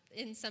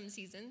in some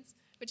seasons,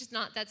 that's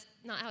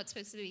not how it's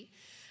supposed to be.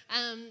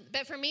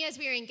 But for me, as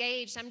we were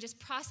engaged, I'm just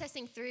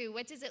processing through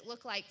what does it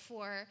look like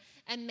for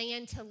a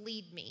man to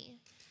lead me?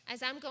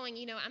 As I'm going,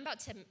 I'm about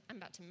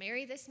to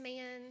marry this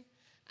man,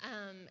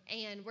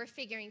 and we're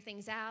figuring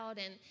things out,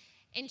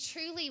 and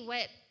truly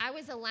what I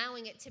was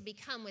allowing it to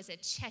become was a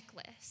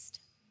checklist.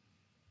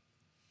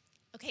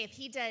 Okay, if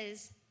he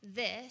does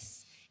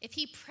this, if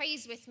he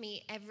prays with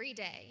me every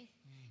day,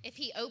 if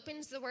he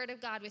opens the Word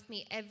of God with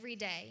me every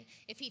day,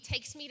 if he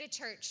takes me to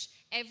church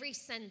every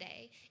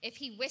Sunday, if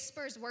he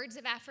whispers words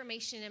of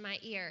affirmation in my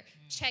ear,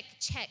 check,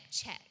 check,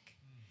 check,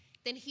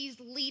 then he's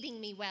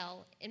leading me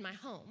well in my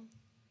home.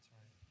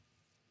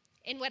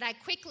 And what I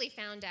quickly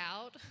found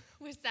out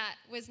was that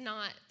was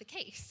not the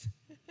case.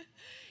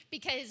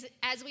 Because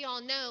as we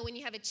all know, when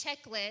you have a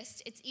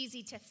checklist, it's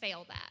easy to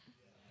fail that.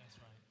 That's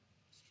right.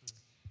 It's true.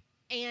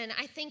 And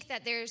I think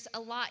that there's a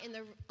lot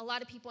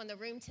of people in the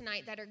room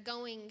tonight that are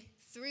going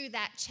through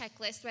that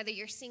checklist, whether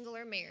you're single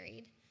or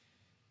married.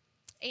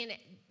 And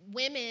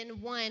women,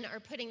 one, are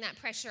putting that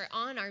pressure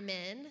on our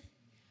men,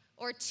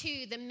 or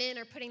two, the men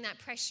are putting that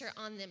pressure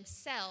on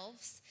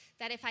themselves,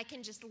 that if I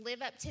can just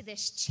live up to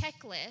this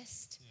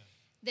checklist,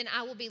 then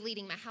I will be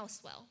leading my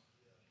house well.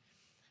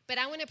 But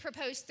I want to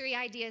propose 3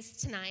 ideas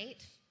tonight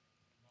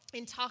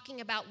in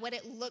talking about what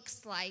it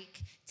looks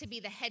like to be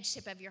the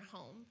headship of your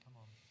home.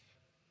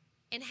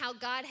 And how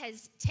God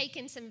has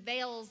taken some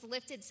veils,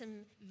 lifted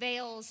some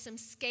veils, some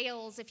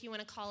scales, if you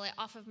want to call it,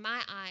 off of my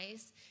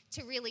eyes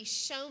to really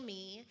show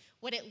me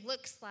what it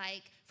looks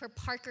like for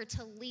Parker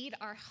to lead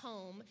our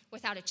home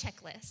without a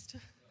checklist.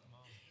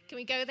 Can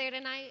we go there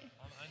tonight?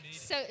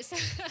 So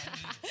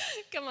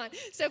come on.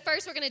 So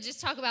first we're going to just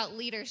talk about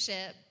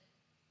leadership.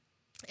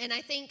 And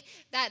I think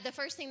that the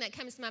first thing that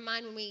comes to my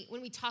mind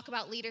when we talk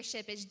about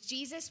leadership is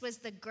Jesus was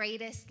the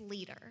greatest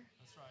leader.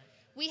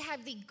 We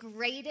have the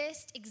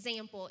greatest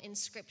example in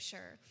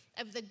Scripture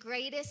of the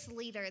greatest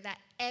leader that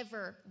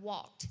ever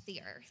walked the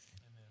earth.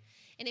 Amen.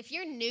 And if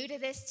you're new to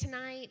this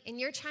tonight and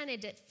you're trying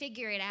to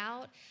figure it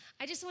out,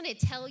 I just want to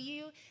tell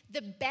you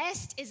the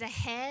best is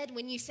ahead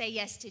when you say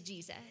yes to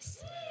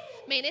Jesus.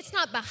 Man, it's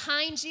not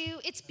behind you,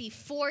 it's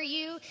before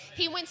you.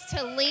 He wants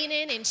to lean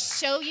in and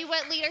show you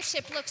what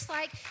leadership looks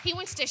like. He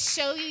wants to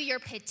show you your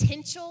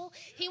potential.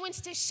 He wants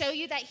to show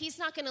you that he's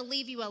not going to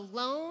leave you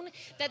alone,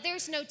 that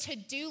there's no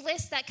to-do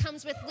list that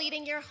comes with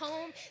leading your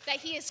home, that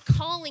he is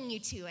calling you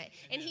to it,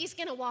 and he's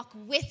going to walk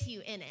with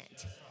you in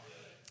it.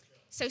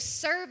 So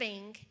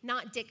serving,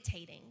 not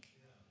dictating.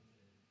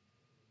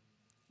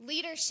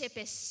 Leadership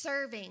is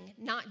serving,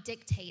 not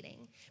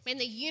dictating. Man,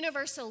 the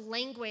universal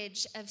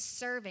language of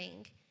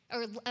serving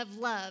or of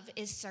love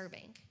is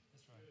serving.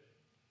 That's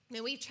right. I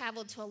mean, we've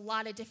traveled to a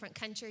lot of different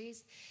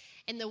countries,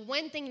 and the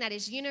one thing that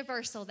is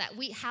universal that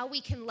how we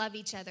can love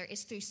each other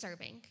is through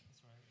serving.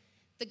 That's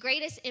right. The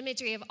greatest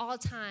imagery of all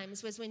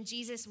times was when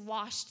Jesus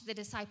washed the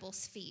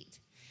disciples' feet.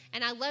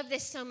 And I love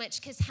this so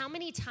much because how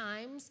many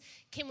times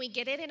can we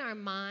get it in our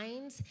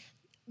minds?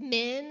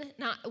 Men,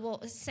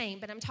 same,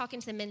 but I'm talking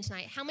to the men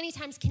tonight. How many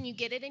times can you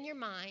get it in your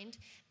mind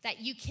that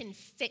you can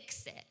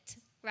fix it,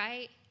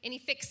 right? Any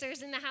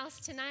fixers in the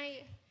house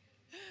tonight?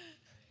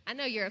 I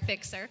know you're a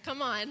fixer.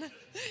 Come on.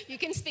 You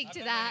can speak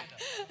to that.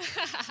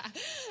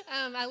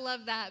 I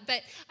love that.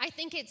 But I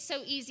think it's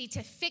so easy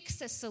to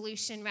fix a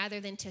solution rather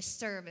than to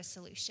serve a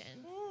solution.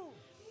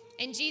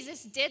 And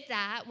Jesus did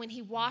that when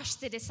he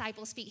washed the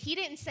disciples' feet. He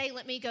didn't say,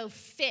 let me go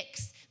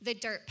fix the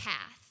dirt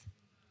path.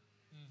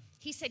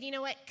 He said, you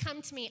know what?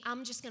 Come to me.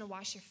 I'm just going to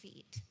wash your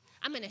feet.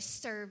 I'm going to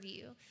serve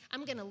you.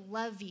 I'm going to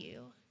love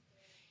you.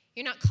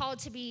 You're not called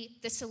to be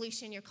the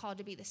solution. You're called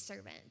to be the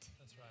servant.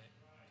 That's right.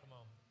 Come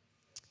on.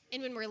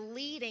 And when we're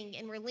leading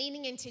and we're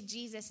leaning into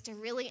Jesus to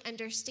really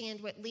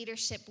understand what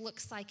leadership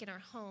looks like in our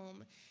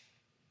home,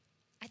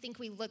 I think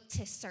we look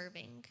to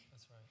serving.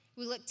 That's right.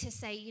 We look to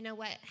say, you know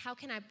what? How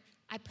can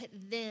I put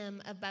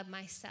them above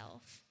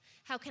myself?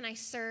 How can I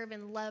serve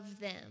and love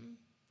them?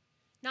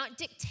 Not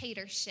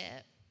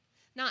dictatorship.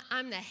 Not,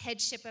 I'm the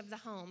headship of the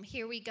home.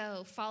 Here we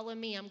go. Follow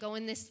me. I'm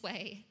going this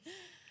way.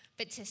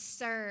 But to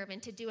serve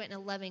and to do it in a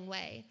loving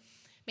way.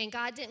 Man,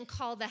 God didn't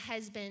call the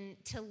husband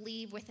to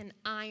leave with an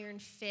iron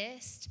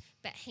fist,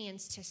 but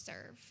hands to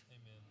serve.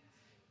 Amen.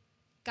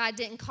 God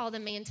didn't call the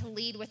man to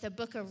lead with a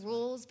book of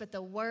rules, but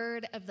the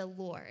word of the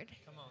Lord.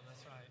 Come on,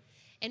 that's right.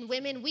 And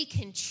women, we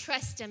can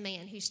trust a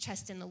man who's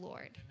trusting the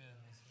Lord. Amen.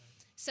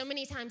 So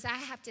many times I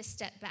have to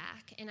step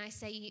back and I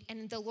say,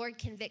 and the Lord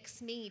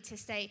convicts me to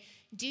say,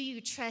 do you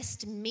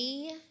trust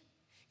me?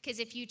 Because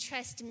if you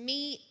trust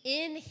me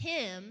in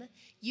him,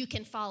 you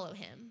can follow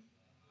him.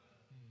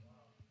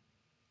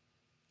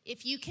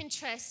 If you can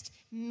trust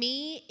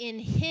me in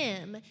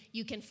him,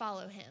 you can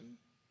follow him.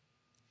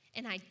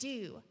 And I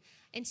do.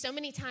 And so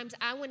many times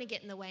I want to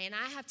get in the way and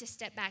I have to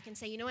step back and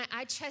say, you know what?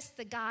 I trust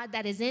the God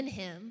that is in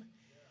him,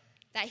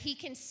 that he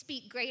can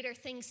speak greater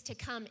things to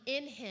come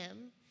in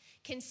him,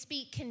 can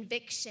speak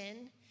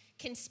conviction,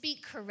 can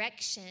speak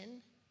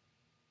correction.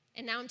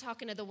 And now I'm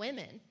talking to the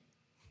women.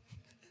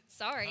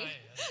 Sorry.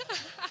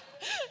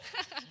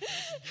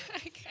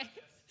 Okay.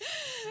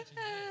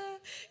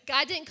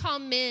 God didn't call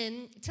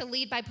men to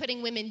lead by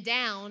putting women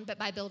down, but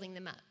by building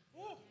them up.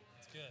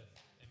 That's good.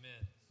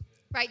 Amen.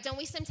 Right? Don't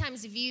we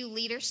sometimes view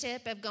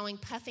leadership of going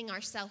puffing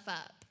ourselves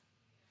up?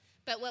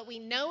 But what we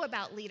know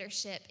about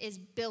leadership is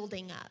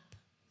building up.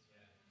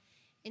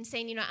 And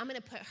saying, you know, I'm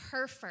going to put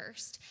her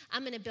first.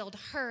 I'm going to build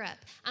her up.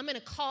 I'm going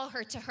to call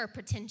her to her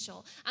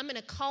potential. I'm going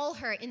to call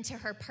her into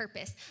her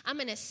purpose. I'm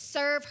going to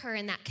serve her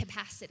in that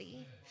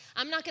capacity.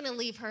 I'm not going to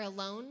leave her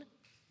alone.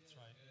 That's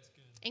right. That's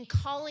good. And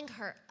calling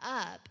her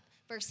up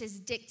versus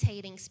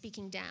dictating,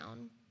 speaking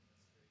down.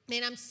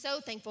 Man, I'm so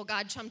thankful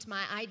God trumped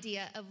my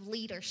idea of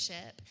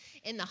leadership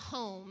in the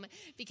home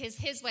because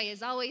his way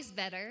is always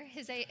better.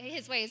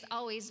 His way is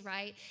always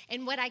right.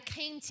 And what I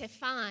came to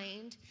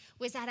find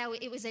was that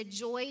it was a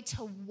joy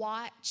to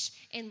watch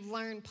and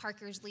learn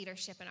Parker's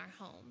leadership in our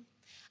home.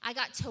 I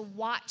got to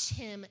watch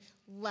him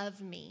love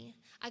me.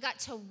 I got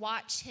to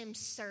watch him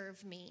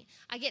serve me.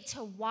 I get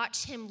to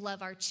watch him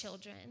love our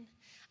children.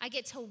 I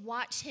get to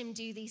watch him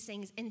do these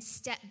things and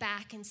step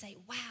back and say,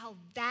 wow,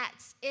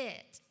 that's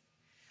it.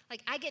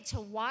 Like, I get to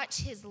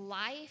watch his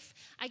life.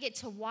 I get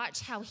to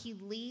watch how he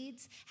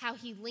leads, how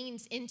he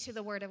leans into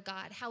the word of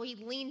God, how he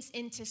leans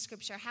into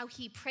scripture, how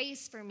he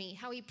prays for me,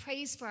 how he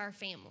prays for our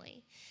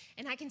family.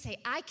 And I can say,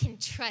 I can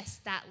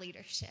trust that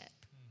leadership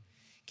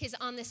because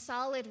on the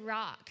solid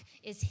rock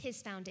is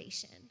his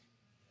foundation.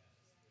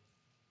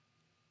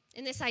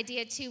 And this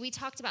idea, too, we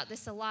talked about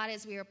this a lot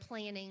as we were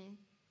planning.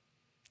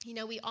 You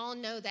know, we all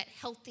know that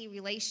healthy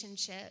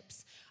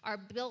relationships are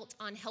built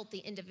on healthy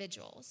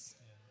individuals.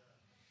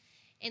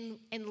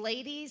 And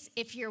ladies,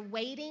 if you're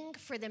waiting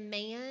for the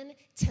man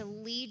to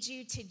lead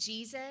you to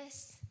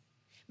Jesus,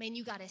 man,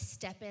 you got to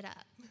step it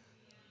up.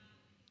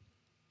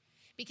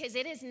 Because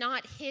it is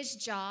not his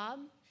job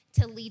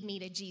to lead me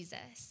to Jesus.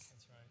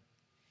 That's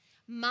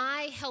right.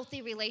 My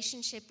healthy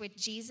relationship with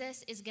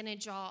Jesus is going to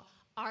draw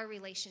our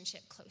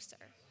relationship closer.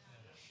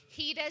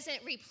 He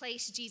doesn't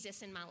replace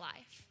Jesus in my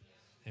life.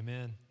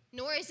 Amen.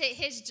 Nor is it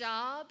his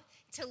job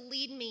to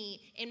lead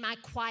me in my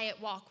quiet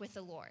walk with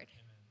the Lord.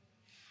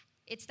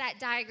 It's that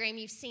diagram,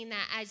 you've seen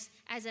that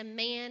as a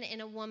man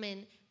and a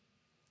woman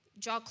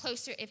draw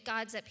closer, if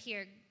God's up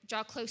here,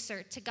 draw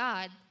closer to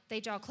God,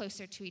 they draw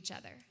closer to each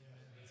other. Yeah,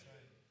 that's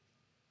right.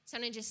 So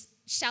I'm going to just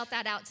shout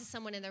that out to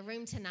someone in the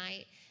room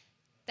tonight,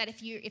 that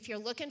if you're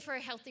looking for a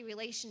healthy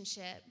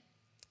relationship,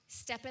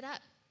 step it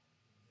up.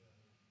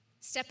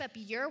 Step up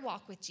your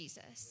walk with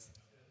Jesus.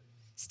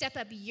 Step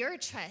up your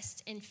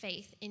trust and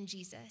faith in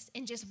Jesus,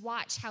 and just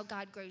watch how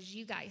God grows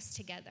you guys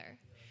together.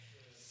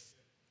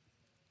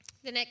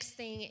 The next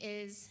thing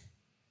is,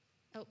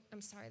 I'm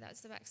sorry,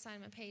 that's the back side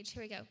of my page.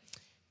 Here we go.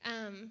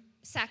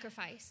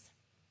 Sacrifice.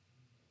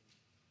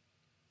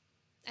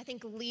 I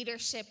think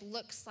leadership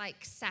looks like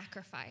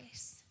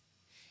sacrifice.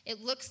 It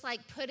looks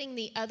like putting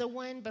the other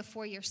one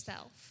before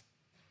yourself.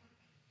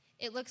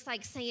 It looks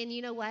like saying,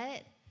 you know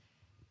what?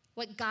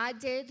 What God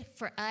did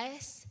for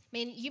us,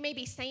 man, you may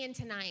be saying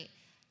tonight,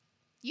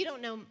 you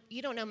don't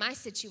know my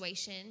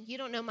situation. You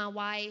don't know my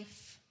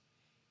wife.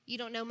 You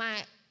don't know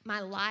my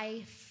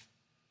life.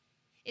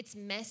 It's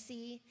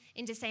messy.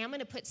 And to say, I'm going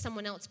to put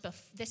someone else,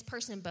 this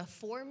person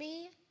before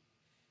me,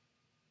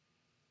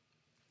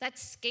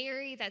 that's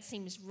scary. That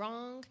seems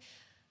wrong.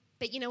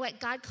 But you know what?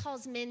 God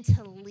calls men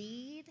to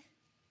lead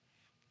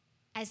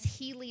as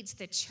he leads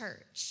the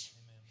church.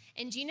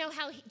 Amen. And do you know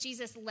how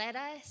Jesus led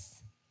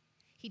us?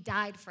 He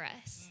died for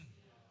us.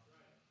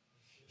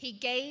 He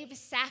gave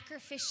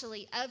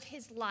sacrificially of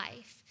his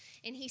life.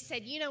 And he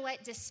said, you know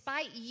what?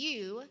 Despite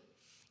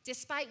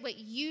what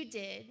you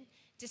did,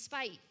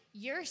 despite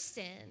your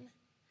sin,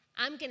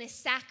 I'm going to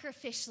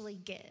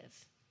sacrificially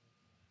give.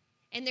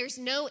 And there's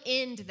no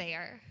end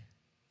there.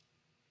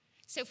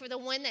 So for the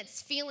one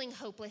that's feeling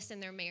hopeless in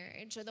their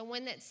marriage, or the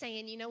one that's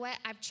saying, you know what,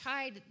 I've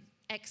tried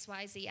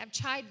XYZ, I've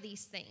tried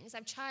these things,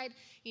 I've tried,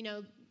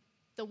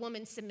 the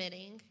woman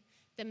submitting,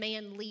 the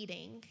man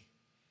leading,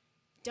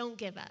 don't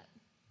give up.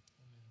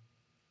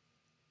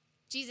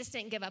 Jesus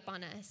didn't give up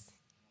on us.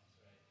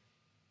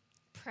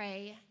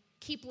 Pray.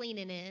 Keep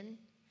leaning in.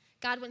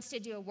 God wants to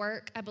do a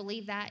work, I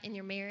believe that, in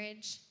your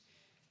marriage.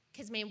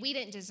 Because, man, we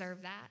didn't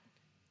deserve that.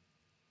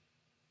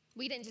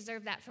 We didn't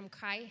deserve that from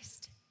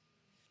Christ.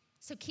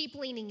 So keep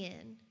leaning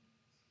in.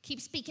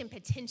 Keep speaking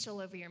potential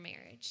over your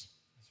marriage.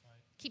 That's right.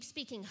 Keep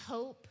speaking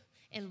hope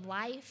and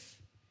life.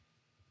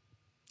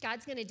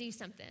 God's going to do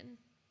something.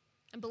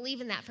 I'm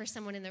believing that for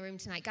someone in the room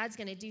tonight. God's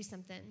going to do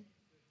something.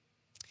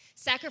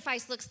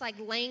 Sacrifice looks like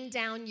laying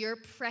down your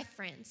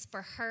preference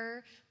for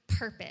her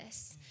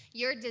purpose,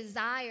 your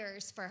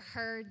desires for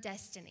her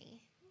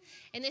destiny.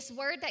 And this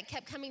word that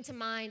kept coming to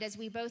mind as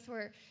we both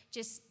were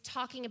just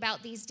talking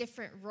about these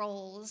different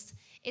roles,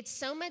 it's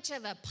so much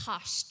of a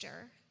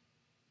posture.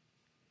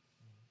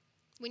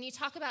 When you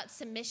talk about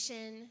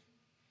submission,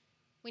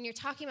 when you're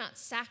talking about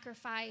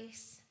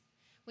sacrifice,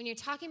 when you're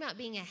talking about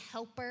being a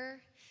helper,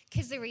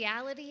 because the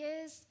reality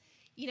is,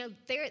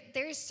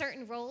 there's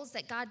certain roles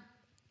that God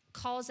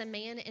calls a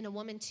man and a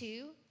woman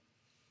to,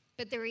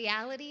 but the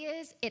reality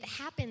is it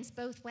happens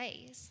both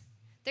ways.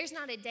 There's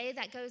not a day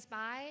that goes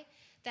by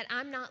that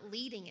I'm not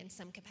leading in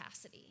some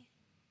capacity.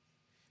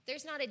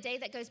 There's not a day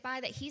that goes by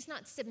that he's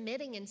not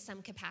submitting in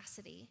some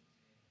capacity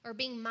or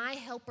being my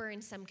helper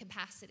in some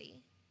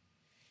capacity.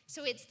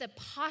 So it's the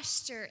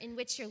posture in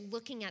which you're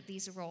looking at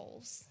these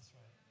roles. That's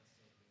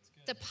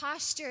right. The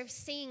posture of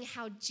seeing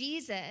how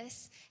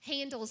Jesus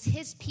handles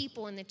his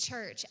people in the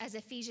church, as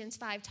Ephesians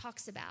 5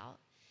 talks about.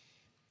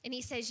 And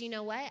he says, you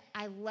know what?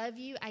 I love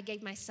you. I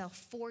gave myself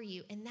for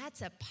you. And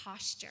that's a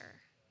posture.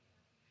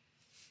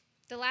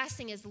 The last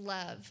thing is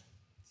love.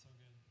 So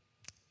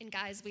good. And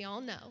guys, we all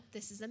know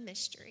this is a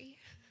mystery.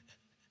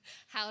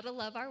 How to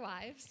love our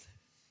wives.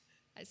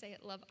 I say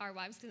it, love our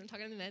wives because I'm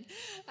talking to the men.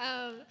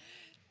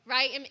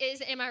 Right?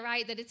 Am I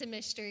right that it's a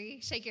mystery?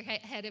 Shake your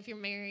head if you're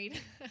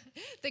married.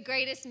 The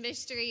greatest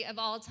mystery of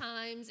all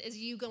times is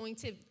you going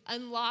to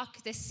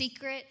unlock the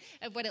secret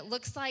of what it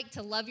looks like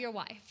to love your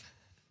wife.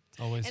 It's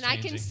always and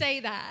changing. I can say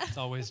that. It's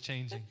always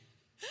changing.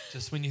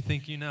 Just when you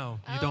think you know,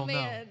 you don't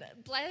know.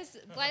 Bless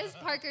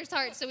Parker's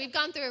heart. So we've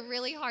gone through a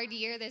really hard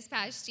year this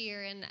past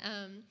year, and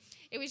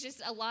it was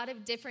just a lot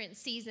of different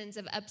seasons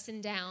of ups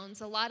and downs,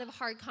 a lot of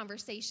hard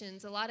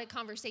conversations, a lot of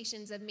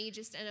conversations of me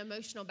just an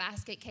emotional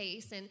basket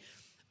case. And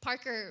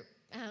Parker,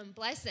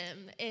 bless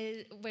him,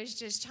 was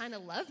just trying to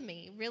love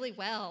me really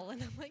well.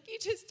 And I'm like, you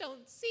just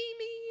don't see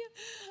me.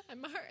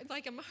 I'm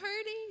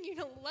hurting. You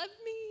don't love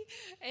me.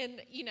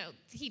 And,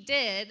 he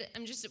did.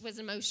 Was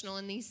emotional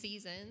in these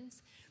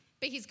seasons.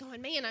 But he's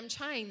going, man, I'm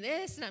trying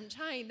this and I'm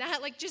trying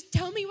that. Like, just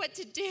tell me what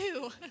to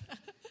do.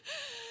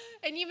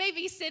 And you may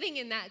be sitting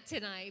in that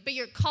tonight, but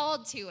you're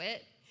called to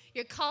it.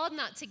 You're called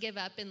not to give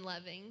up in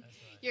loving. Right.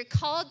 You're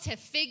called to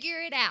figure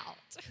it out.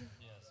 Yes,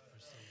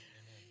 pursuit.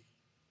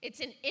 Amen. It's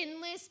an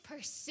endless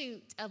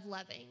pursuit of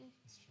loving.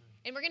 That's true.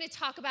 And we're going to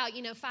talk about,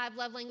 5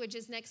 love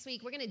languages next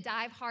week. We're going to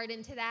dive hard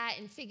into that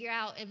and figure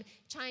out and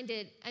trying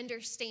to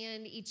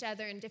understand each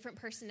other and different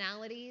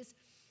personalities.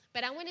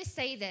 But I want to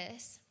say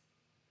this,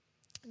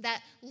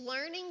 that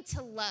learning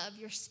to love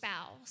your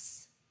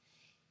spouse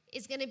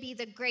is going to be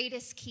the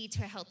greatest key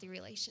to a healthy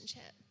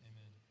relationship.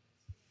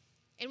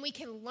 Amen. And we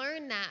can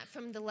learn that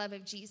from the love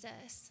of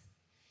Jesus.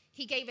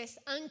 He gave us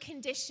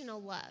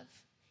unconditional love.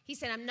 He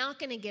said, I'm not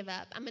going to give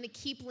up. I'm going to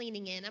keep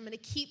leaning in. I'm going to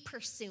keep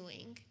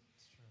pursuing.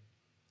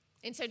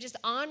 And so just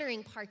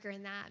honoring Parker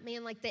in that,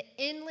 man, like the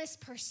endless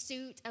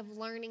pursuit of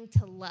learning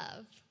to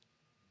love.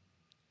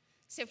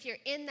 So if you're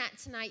in that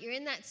tonight, you're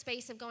in that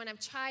space of going, I've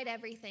tried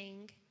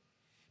everything.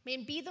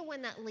 Man, be the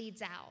one that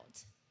leads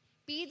out.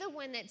 Be the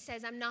one that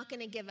says, I'm not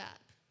going to give up.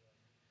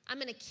 I'm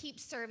going to keep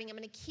serving. I'm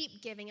going to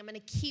keep giving. I'm going to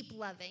keep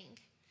loving.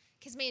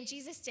 Because, man,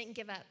 Jesus didn't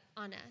give up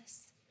on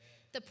us.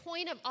 The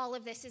point of all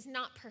of this is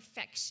not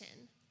perfection.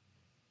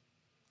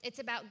 It's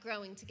about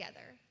growing together.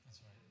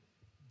 That's right.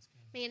 That's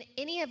good. Man,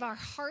 any of our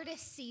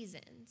hardest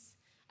seasons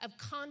of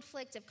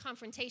conflict, of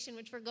confrontation,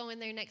 which we're going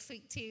there next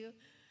week too,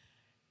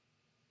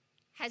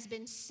 has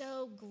been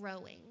so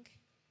growing.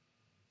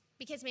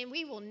 Because, man,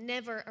 we will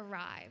never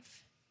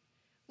arrive.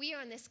 We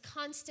are on this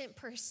constant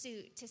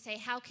pursuit to say,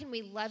 how can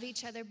we love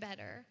each other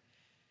better?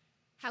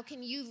 How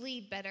can you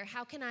lead better?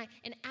 How can I?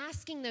 And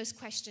asking those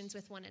questions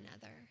with one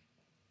another.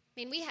 I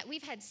mean,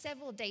 we've had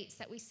several dates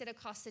that we sit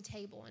across the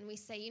table and we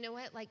say, you know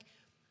what? Like,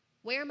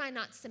 where am I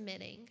not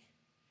submitting?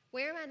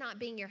 Where am I not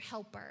being your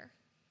helper?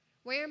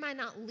 Where am I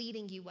not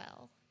leading you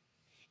well?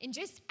 And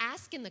just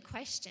asking the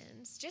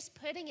questions, just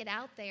putting it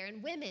out there.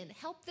 And women,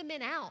 help the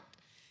men out.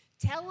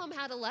 Tell them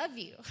how to love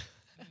you.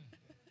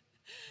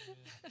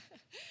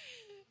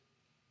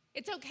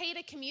 It's okay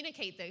to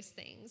communicate those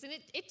things. And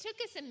it took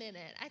us a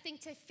minute, I think,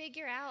 to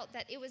figure out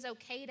that it was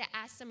okay to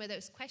ask some of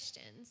those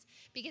questions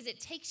because it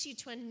takes you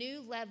to a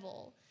new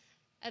level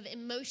of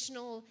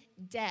emotional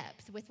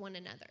depth with one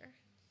another.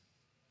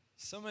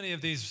 So many of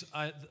these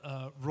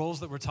roles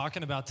that we're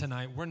talking about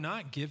tonight, we're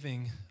not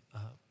giving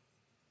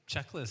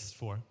checklists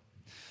for.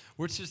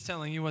 We're just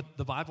telling you what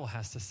the Bible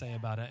has to say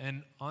about it.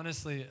 And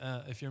honestly,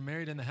 if you're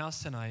married in the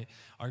house tonight,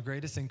 our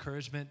greatest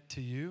encouragement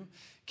to you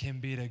can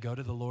be to go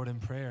to the Lord in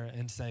prayer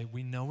and say,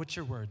 we know what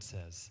your word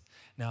says.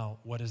 Now,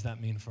 what does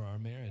that mean for our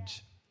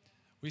marriage?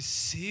 We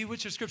see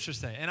what your scriptures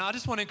say. And I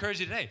just want to encourage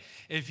you today.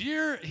 If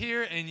you're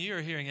here and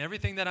you're hearing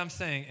everything that I'm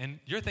saying and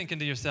you're thinking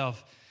to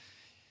yourself,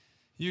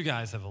 you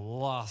guys have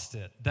lost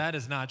it. That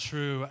is not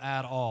true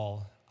at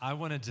all. I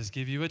want to just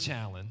give you a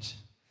challenge.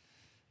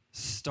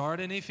 Start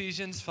in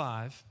Ephesians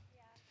 5.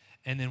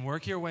 And then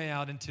work your way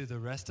out into the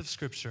rest of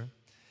Scripture.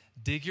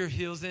 Dig your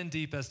heels in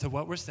deep as to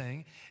what we're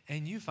saying,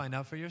 and you find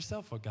out for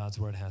yourself what God's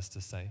word has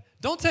to say.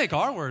 Don't take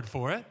our word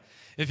for it.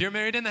 If you're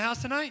married in the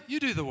house tonight, you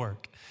do the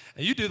work.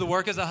 You do the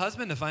work as a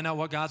husband to find out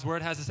what God's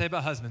word has to say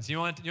about husbands. You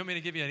want me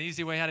to give you an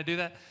easy way how to do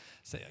that?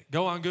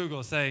 Go on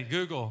Google. Say,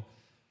 Google,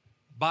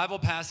 Bible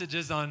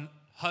passages on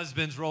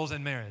husbands' roles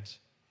in marriage.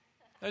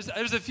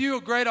 There's a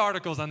few great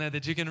articles on there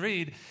that you can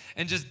read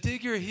and just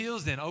dig your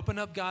heels in. Open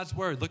up God's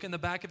word. Look in the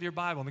back of your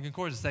Bible, in the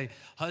concordance, say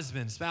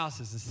husbands,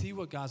 spouses, and see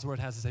what God's word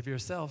has to say for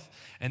yourself.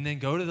 And then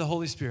go to the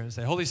Holy Spirit and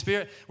say, Holy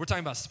Spirit, we're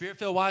talking about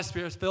spirit-filled wives,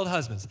 spirit-filled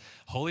husbands.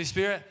 Holy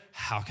Spirit,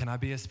 how can I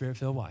be a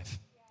spirit-filled wife?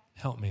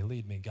 Help me,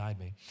 lead me, guide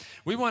me.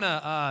 We want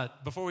to,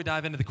 before we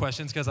dive into the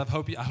questions, because I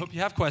hope you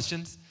have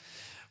questions,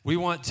 we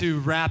want to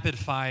rapid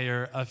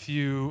fire a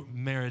few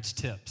marriage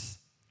tips.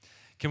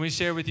 Can we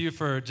share with you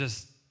for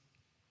just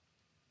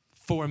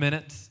 4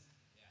 minutes,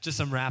 just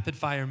some rapid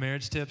fire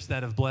marriage tips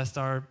that have blessed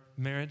our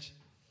marriage?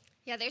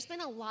 Yeah, there's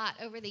been a lot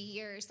over the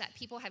years that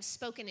people have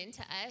spoken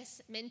into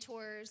us,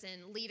 mentors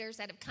and leaders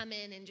that have come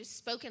in and just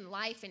spoken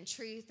life and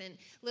truth and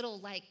little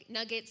like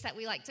nuggets that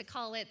we like to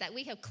call it that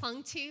we have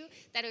clung to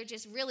that are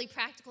just really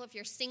practical. If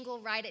you're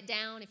single, write it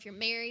down. If you're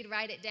married,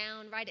 write it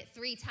down. Write it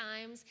 3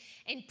 times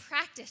and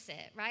practice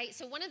it, right?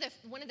 So one of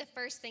the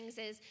first things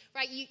is,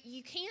 right,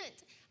 you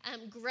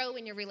can't grow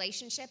in your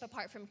relationship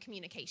apart from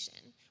communication.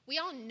 We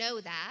all know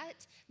that,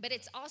 but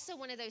it's also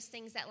one of those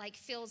things that like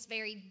feels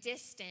very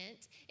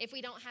distant if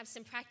we don't have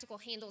some practical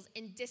handles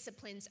and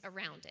disciplines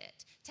around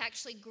it to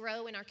actually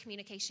grow in our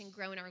communication,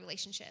 grow in our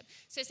relationship.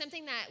 So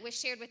something that was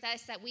shared with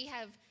us that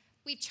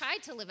we've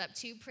tried to live up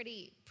to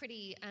pretty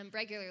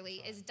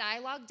regularly is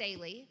dialogue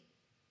daily.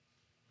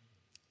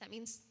 That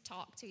means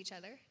talk to each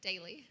other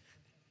daily.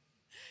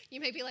 You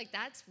may be like,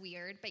 that's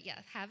weird, but yeah,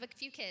 have a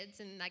few kids,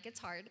 and that gets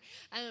hard.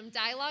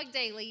 Dialogue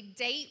daily,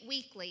 date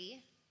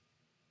weekly.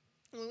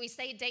 When we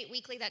say date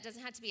weekly, that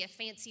doesn't have to be a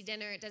fancy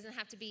dinner. It doesn't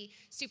have to be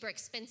super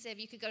expensive.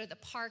 You could go to the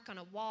park on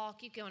a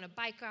walk. You could go on a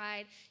bike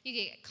ride. You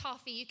could get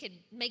coffee. You could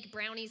make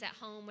brownies at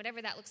home,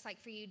 whatever that looks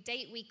like for you.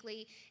 Date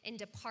weekly and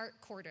depart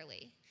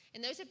quarterly.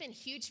 And those have been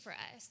huge for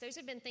us. Those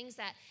have been things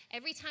that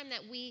every time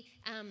that we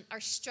are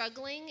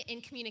struggling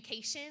in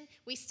communication,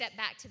 we step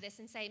back to this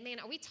and say, man,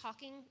 are we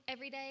talking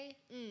every day?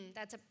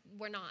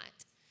 We're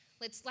not.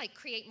 Let's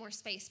create more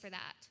space for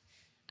that.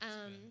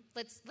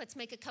 Let's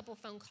make a couple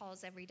phone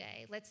calls every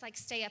day. Let's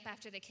stay up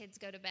after the kids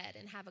go to bed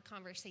and have a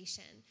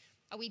conversation.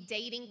 Are we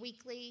dating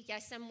weekly?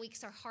 Yes, some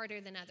weeks are harder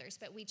than others,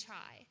 but we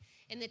try.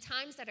 And the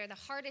times that are the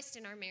hardest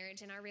in our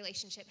marriage and our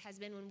relationship has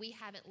been when we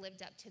haven't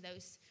lived up to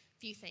those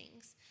few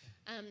things.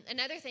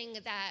 Another thing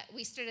that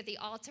we stood at the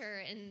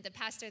altar and the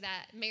pastor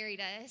that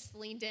married us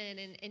leaned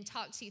in and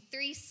talked to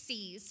 3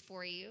 C's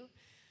for you.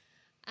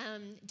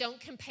 Don't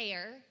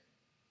compare,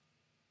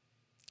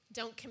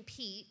 don't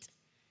compete,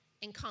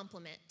 and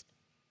compliment.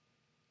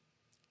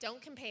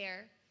 Don't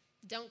compare,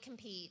 don't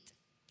compete,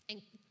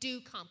 and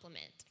do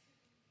compliment.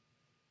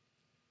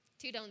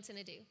 2 don'ts and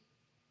a do.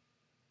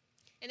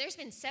 And there's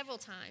been several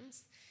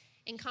times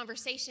in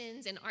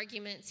conversations and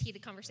arguments,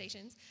 heated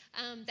conversations,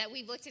 that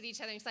we've looked at each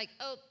other and it's like,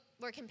 oh,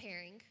 we're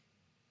comparing.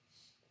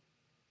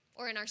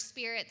 Or in our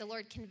spirit, the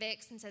Lord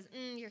convicts and says,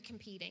 you're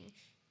competing.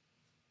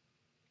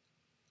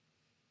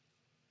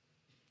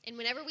 And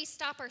whenever we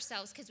stop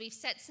ourselves, because we've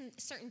set some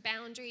certain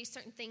boundaries,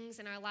 certain things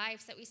in our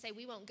lives that we say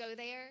we won't go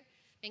there,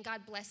 then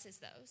God blesses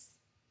those.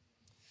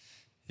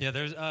 Yeah,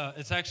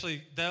 it's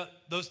actually,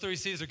 those 3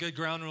 C's are good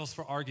ground rules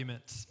for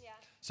arguments. Yeah.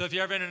 So if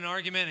you're ever in an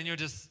argument and you're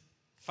just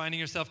finding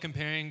yourself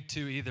comparing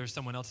to either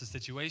someone else's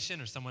situation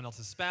or someone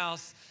else's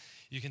spouse,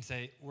 you can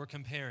say, we're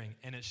comparing,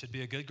 and it should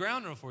be a good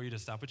ground rule for you to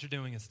stop what you're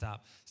doing and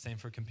stop. Same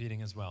for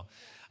competing as well.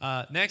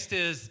 Next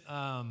is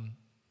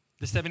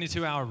the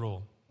 72-hour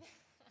rule.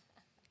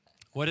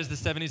 What is the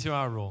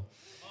 72-hour rule?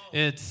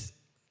 It's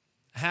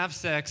have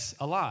sex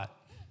a lot.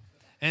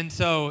 And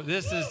so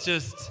this is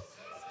just,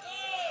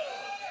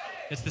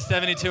 it's the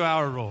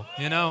 72-hour rule.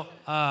 You know,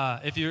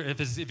 if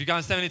you've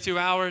gone 72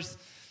 hours,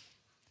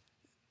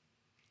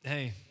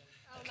 hey.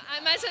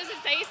 Am I supposed to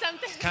say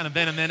something? It's kind of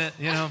been a minute,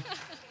 you know.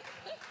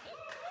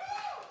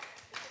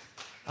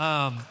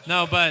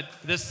 No, but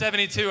this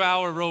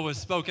 72-hour rule was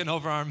spoken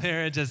over our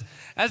marriage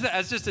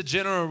as just a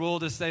general rule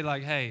to say,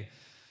 like, hey,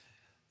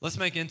 let's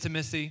make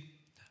intimacy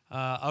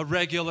a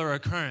regular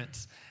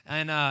occurrence.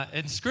 And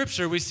in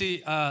Scripture, we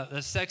see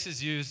that sex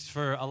is used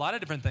for a lot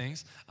of different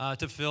things,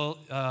 to fill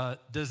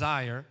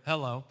desire,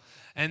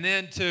 and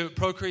then to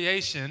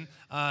procreation,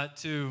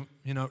 to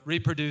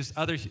reproduce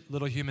other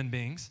little human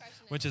beings,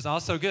 which is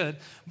also good.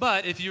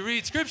 But if you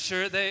read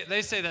Scripture,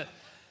 they say that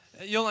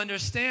you'll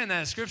understand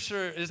that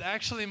Scripture is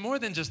actually more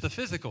than just the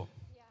physical.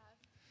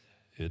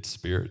 Yeah. It's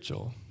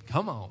spiritual.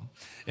 Come on.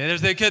 And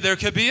there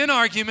could be an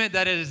argument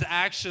that it is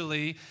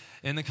actually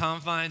in the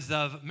confines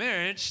of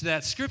marriage,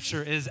 that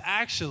Scripture is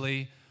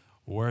actually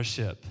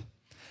worship.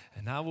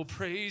 And I will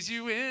praise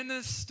you in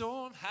the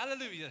storm.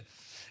 Hallelujah.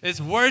 It's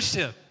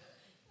worship.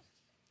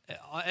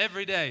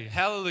 Every day.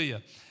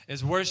 Hallelujah.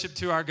 Is worship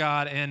to our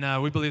God,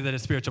 and we believe that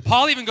it's spiritual.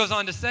 Paul even goes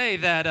on to say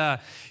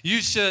that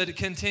you should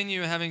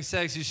continue having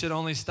sex. You should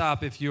only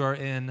stop if you are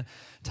in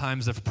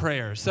times of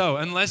prayer. So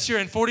unless you're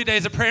in 40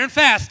 days of prayer and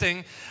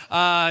fasting,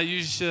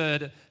 you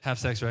should have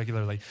sex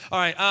regularly. All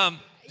right. I'm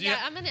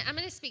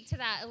gonna speak to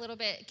that a little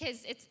bit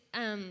because it's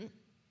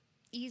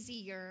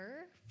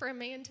easier for a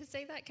man to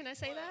say that. Can I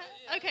say that?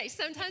 Yeah. Okay,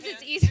 sometimes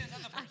it's easy.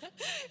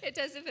 It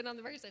does depend on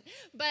the person.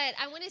 But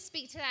I want to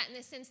speak to that in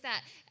the sense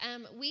that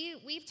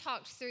we've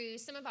talked through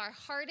some of our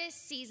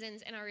hardest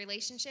seasons in our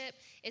relationship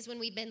is when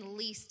we've been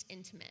least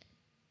intimate.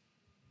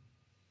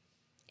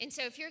 And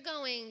so if you're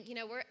going,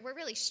 we're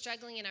really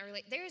struggling in our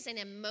relationship, there's an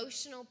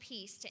emotional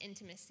piece to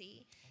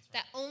intimacy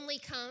that only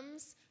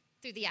comes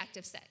through the act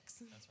of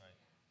sex. That's right.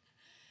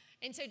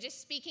 And so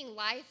just speaking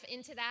life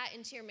into that,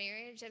 into your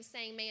marriage, of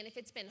saying, man, if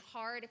it's been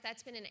hard, if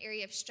that's been an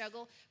area of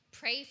struggle,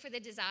 pray for the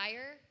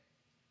desire.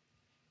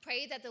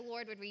 Pray that the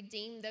Lord would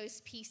redeem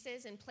those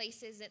pieces and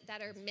places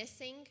that are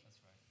missing. That's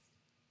right.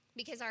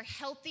 Because our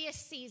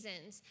healthiest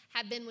seasons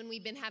have been when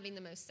we've been having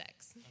the most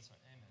sex. That's right.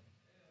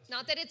 Amen.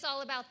 Not that it's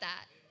all about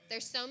that.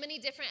 There's so many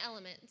different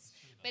elements.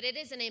 But it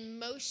is an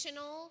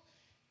emotional,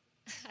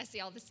 I see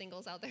all the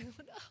singles out there.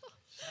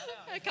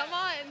 Come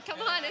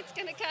on, it's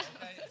going to come.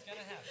 Okay, it's going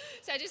to happen.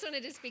 So I just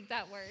wanted to speak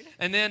that word.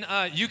 And then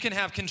you can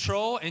have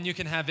control and you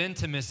can have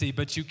intimacy,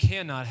 but you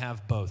cannot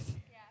have both.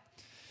 Yeah.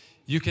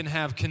 You can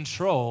have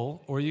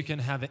control or you can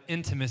have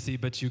intimacy,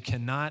 but you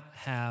cannot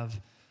have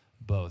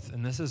both.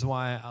 And this is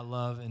why I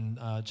love in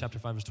chapter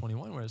 5, verse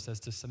 21, where it says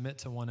to submit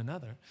to one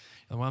another.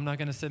 Well, I'm not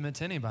going to submit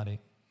to anybody.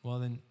 Well,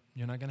 then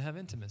you're not going to have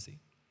intimacy.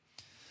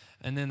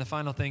 And then the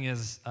final thing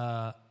is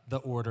the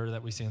order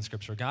that we see in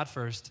Scripture. God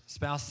first,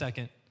 spouse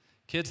second,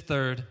 kids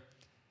third,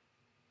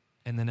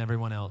 and then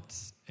everyone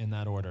else in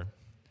that order.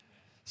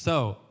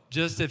 So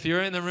just if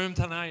you're in the room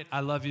tonight,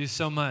 I love you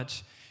so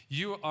much.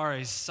 You are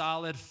a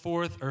solid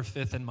 4th or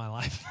 5th in my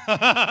life.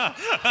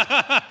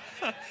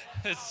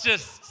 It's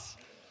just,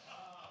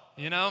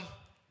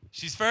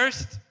 she's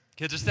first,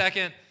 kids are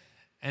second,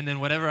 and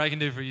then whatever I can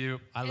do for you,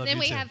 I love you too. And then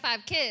we have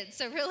 5 kids,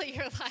 so really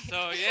you're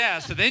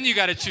like. So then you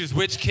got to choose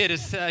which kid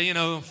is,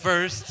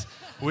 first,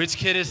 which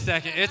kid is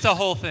second. It's a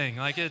whole thing.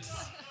 Like it's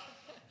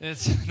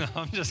no,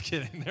 I'm just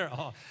kidding. They're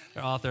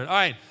all third. All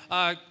right,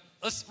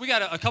 we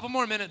got a couple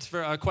more minutes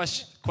for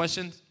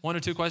questions, 1 or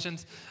 2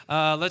 questions.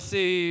 Let's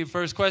see,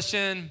 first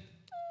question.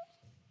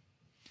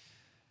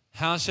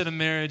 How should a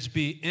marriage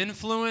be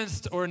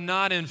influenced or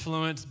not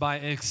influenced by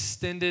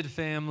extended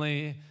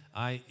family,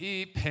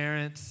 i.e.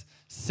 parents,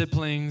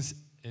 siblings,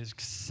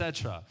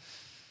 etc.?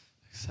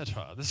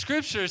 The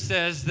scripture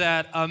says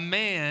that a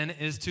man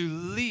is to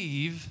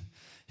leave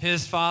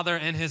his father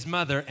and his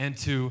mother and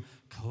to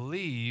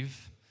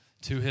cleave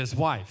to his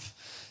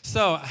wife.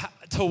 So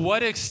to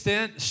what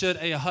extent should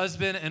a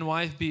husband and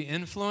wife be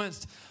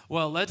influenced?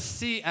 Well, let's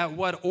see at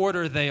what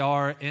order they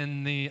are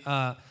in the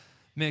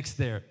mix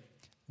there.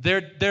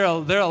 They're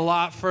a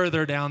lot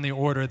further down the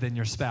order than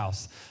your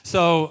spouse.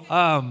 So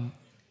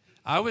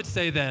I would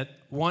say that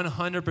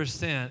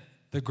 100%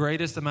 the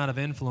greatest amount of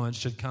influence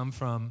should come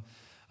from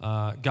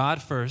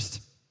God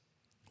first,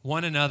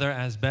 one another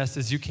as best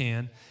as you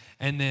can,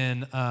 and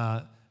then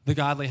the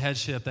godly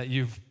headship that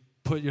you've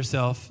put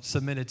yourself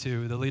submitted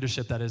to, the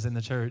leadership that is in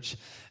the church,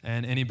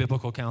 and any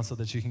biblical counsel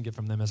that you can get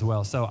from them as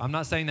well. So I'm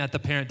not saying that the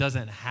parent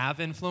doesn't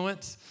have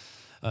influence,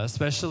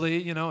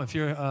 especially, if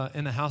you're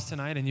in the house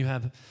tonight and you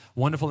have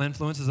wonderful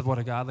influences of what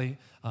a godly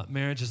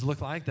marriages look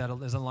like that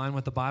is in line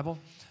with the Bible.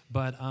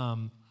 But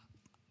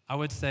I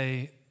would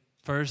say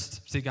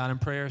first, seek God in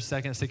prayer.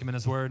 Second, seek him in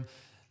his word.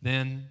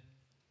 Then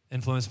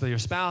influence for your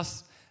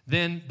spouse.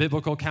 Then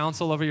biblical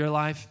counsel over your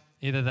life.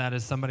 Either that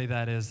is somebody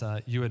that is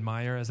you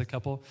admire as a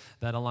couple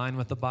that align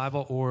with the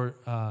Bible, or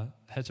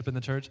headship in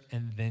the church,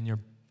 and then your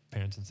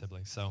parents and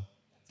siblings. So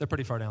they're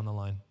pretty far down the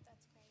line.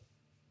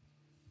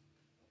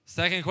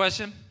 Second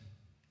question.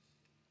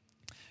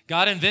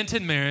 God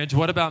invented marriage.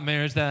 What about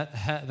marriage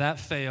that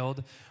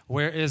failed?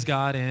 Where is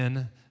God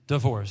in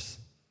divorce?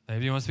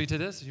 Maybe you want to speak to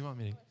this? Or you want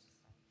me to?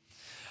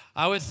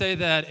 I would say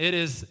that it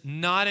is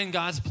not in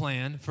God's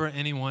plan for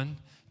anyone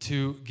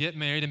to get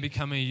married and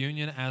become a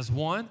union as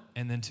one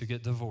and then to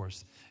get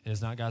divorced. It is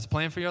not God's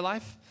plan for your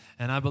life,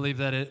 and I believe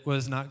that it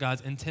was not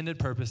God's intended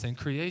purpose in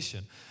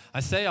creation. I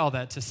say all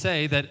that to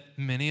say that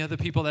many of the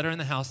people that are in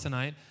the house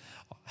tonight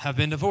have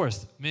been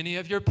divorced. Many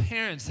of your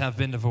parents have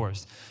been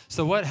divorced.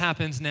 So what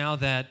happens now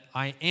that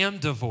I am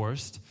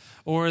divorced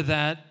or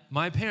that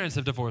my parents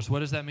have divorced? What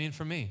does that mean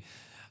for me?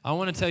 I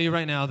want to tell you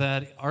right now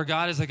that our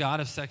God is a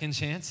God of second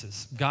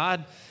chances.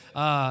 God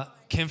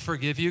can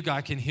forgive you.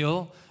 God can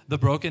heal the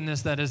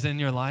brokenness that is in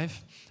your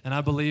life. And I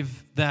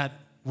believe that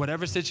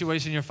whatever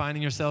situation you're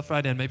finding yourself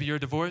right in, maybe you're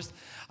divorced,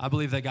 I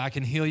believe that God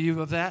can heal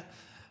you of that.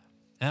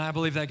 And I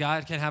believe that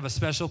God can have a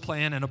special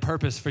plan and a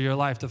purpose for your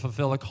life to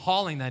fulfill a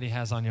calling that he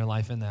has on your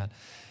life in that.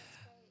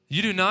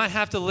 You do not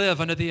have to live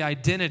under the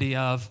identity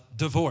of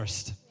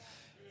divorced.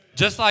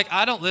 Just like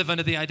I don't live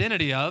under the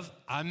identity of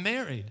I'm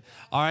married.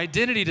 Our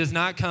identity does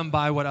not come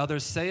by what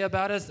others say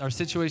about us, our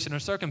situation or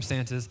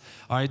circumstances.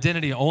 Our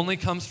identity only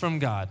comes from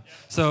God.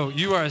 So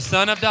you are a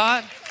son of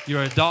God,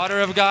 you're a daughter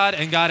of God,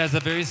 and God has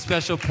a very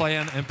special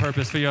plan and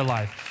purpose for your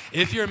life.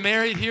 If you're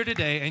married here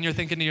today and you're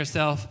thinking to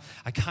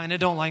yourself, I kind of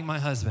don't like my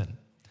husband.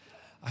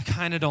 I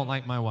kind of don't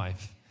like my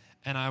wife,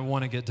 and I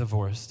want to get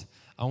divorced.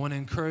 I want to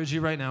encourage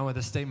you right now with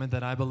a statement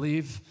that I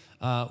believe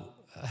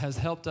has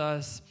helped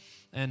us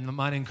and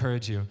might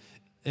encourage you.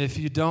 If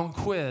you don't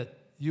quit,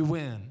 you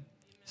win.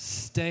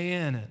 Stay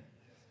in it.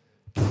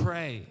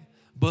 Pray.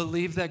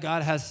 Believe that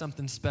God has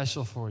something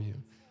special for you.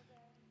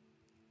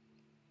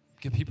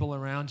 Get people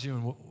around you,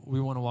 and we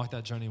want to walk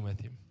that journey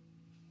with you.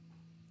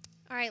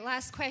 All right,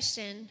 last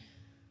question.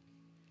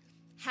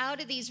 How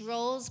do these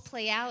roles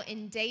play out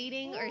in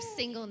dating or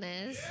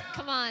singleness?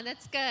 Come on,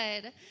 that's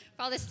good.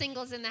 For all the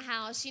singles in the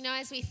house,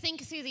 as we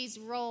think through these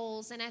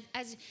roles, and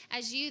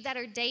as you that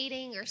are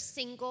dating or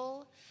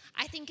single,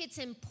 I think it's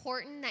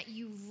important that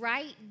you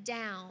write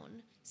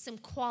down some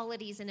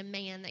qualities in a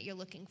man that you're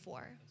looking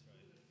for.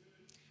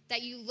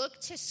 That you look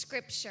to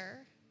Scripture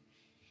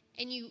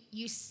and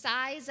you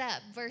size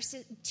up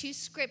versus to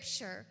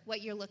Scripture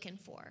what you're looking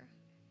for.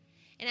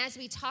 And as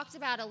we talked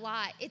about a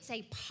lot, it's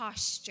a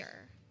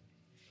posture.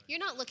 You're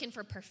not looking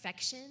for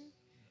perfection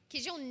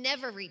because you'll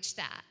never reach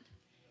that.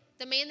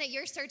 The man that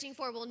you're searching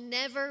for will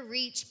never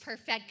reach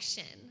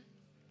perfection.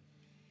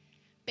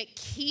 But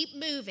keep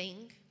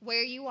moving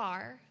where you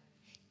are.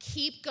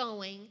 Keep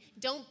going.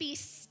 Don't be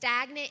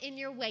stagnant in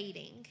your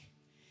waiting.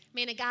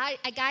 Man, a guy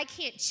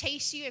can't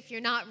chase you if you're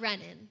not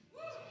running.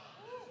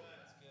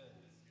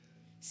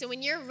 So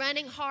when you're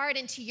running hard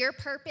into your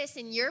purpose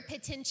and your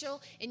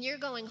potential and you're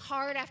going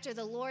hard after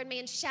the Lord,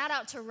 man, shout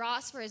out to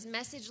Ross for his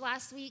message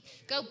last week.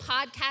 Go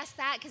podcast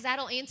that because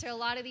that'll answer a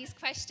lot of these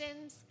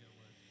questions.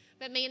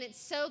 But man,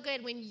 it's so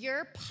good when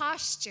you're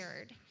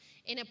postured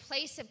in a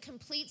place of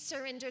complete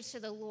surrender to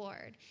the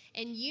Lord,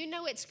 and you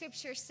know what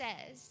Scripture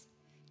says,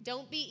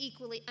 don't be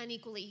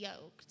unequally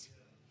yoked.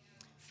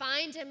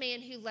 Find a man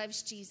who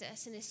loves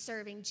Jesus and is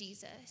serving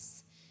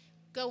Jesus.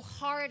 Go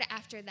hard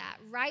after that.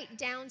 Write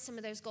down some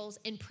of those goals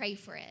and pray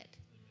for it.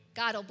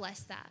 God will bless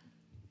that.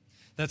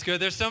 That's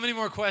good. There's so many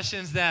more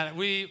questions that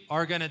we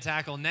are going to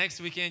tackle next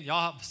weekend.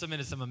 Y'all have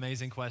submitted some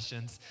amazing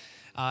questions.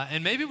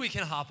 And maybe we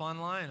can hop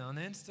online on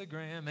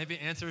Instagram, maybe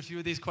answer a few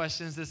of these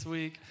questions this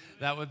week.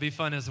 That would be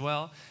fun as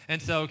well.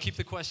 And so keep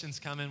the questions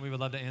coming. We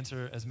would love to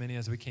answer as many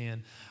as we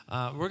can.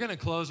 We're going to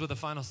close with a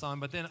final song,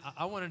 but then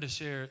I wanted to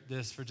share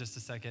this for just a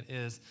second,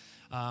 is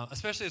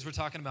especially as we're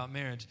talking about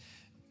marriage.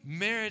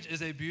 Marriage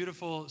is a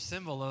beautiful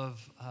symbol of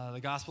the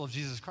gospel of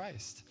Jesus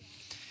Christ.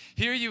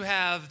 Here you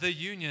have the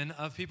union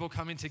of people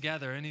coming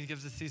together, and he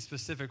gives us these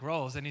specific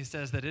roles, and he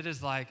says that it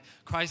is like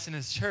Christ and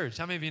his church.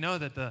 How many of you know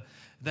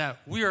that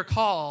we are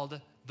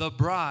called the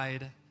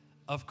bride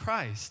of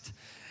Christ,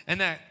 and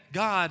that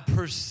God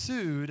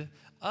pursued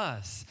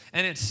us?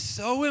 And it's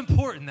so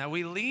important that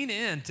we lean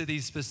into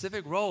these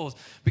specific roles,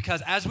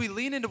 because as we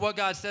lean into what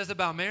God says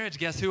about marriage,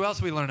 guess who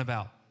else we learn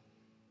about?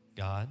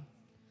 God.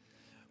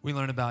 We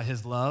learn about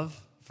his love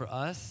for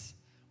us.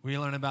 We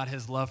learn about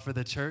his love for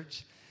the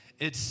church.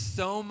 It's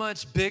so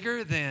much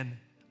bigger than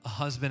a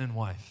husband and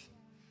wife.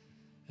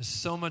 There's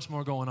so much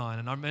more going on.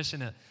 And our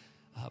mission at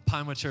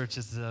Pinewood Church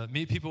is to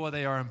meet people where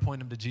they are and point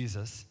them to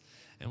Jesus.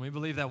 And we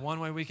believe that one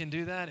way we can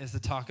do that is to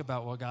talk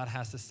about what God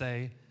has to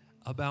say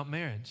about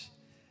marriage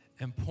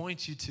and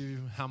point you to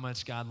how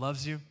much God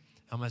loves you,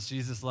 how much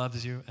Jesus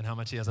loves you, and how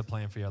much he has a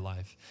plan for your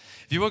life.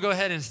 If you will go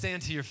ahead and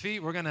stand to your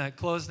feet, we're going to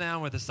close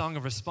down with a song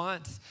of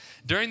response.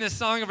 During this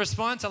song of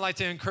response, I'd like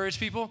to encourage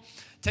people,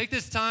 take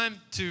this time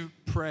to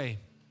pray.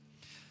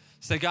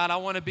 Say, God, I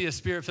want to be a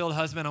spirit-filled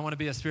husband. I want to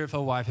be a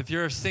spirit-filled wife. If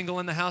you're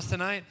single in the house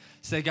tonight,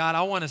 say, God,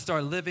 I want to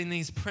start living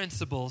these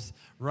principles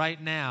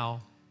right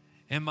now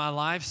in my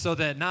life, so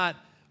that not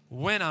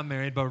when I'm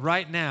married, but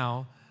right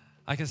now,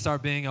 I can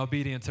start being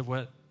obedient to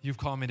what you've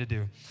called me to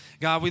do.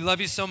 God, we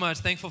love you so much.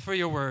 Thankful for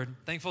your word.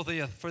 Thankful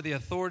for the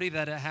authority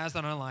that it has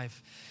on our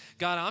life.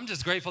 God, I'm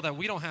just grateful that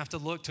we don't have to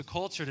look to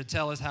culture to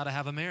tell us how to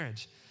have a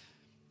marriage,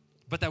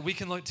 but that we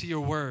can look to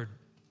your word,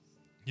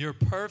 your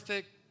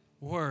perfect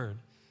word,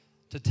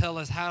 to tell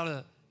us how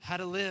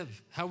to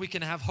live, how we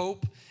can have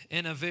hope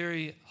in a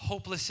very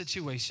hopeless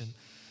situation,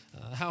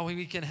 how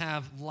we can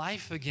have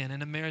life again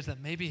in a marriage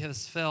that maybe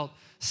has felt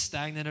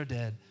stagnant or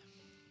dead.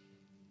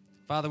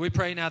 Father, we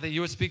pray now that you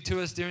would speak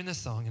to us during this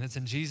song, and it's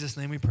in Jesus'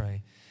 name we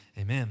pray.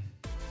 Amen.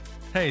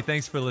 Hey,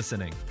 thanks for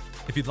listening.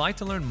 If you'd like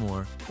to learn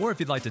more, or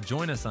if you'd like to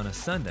join us on a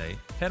Sunday,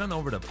 head on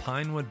over to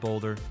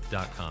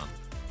pinewoodboulder.com.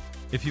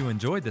 If you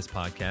enjoyed this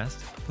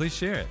podcast, please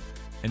share it.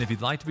 And if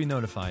you'd like to be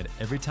notified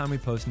every time we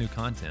post new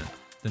content,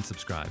 then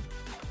subscribe.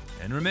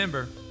 And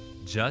remember,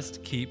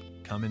 just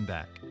keep coming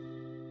back.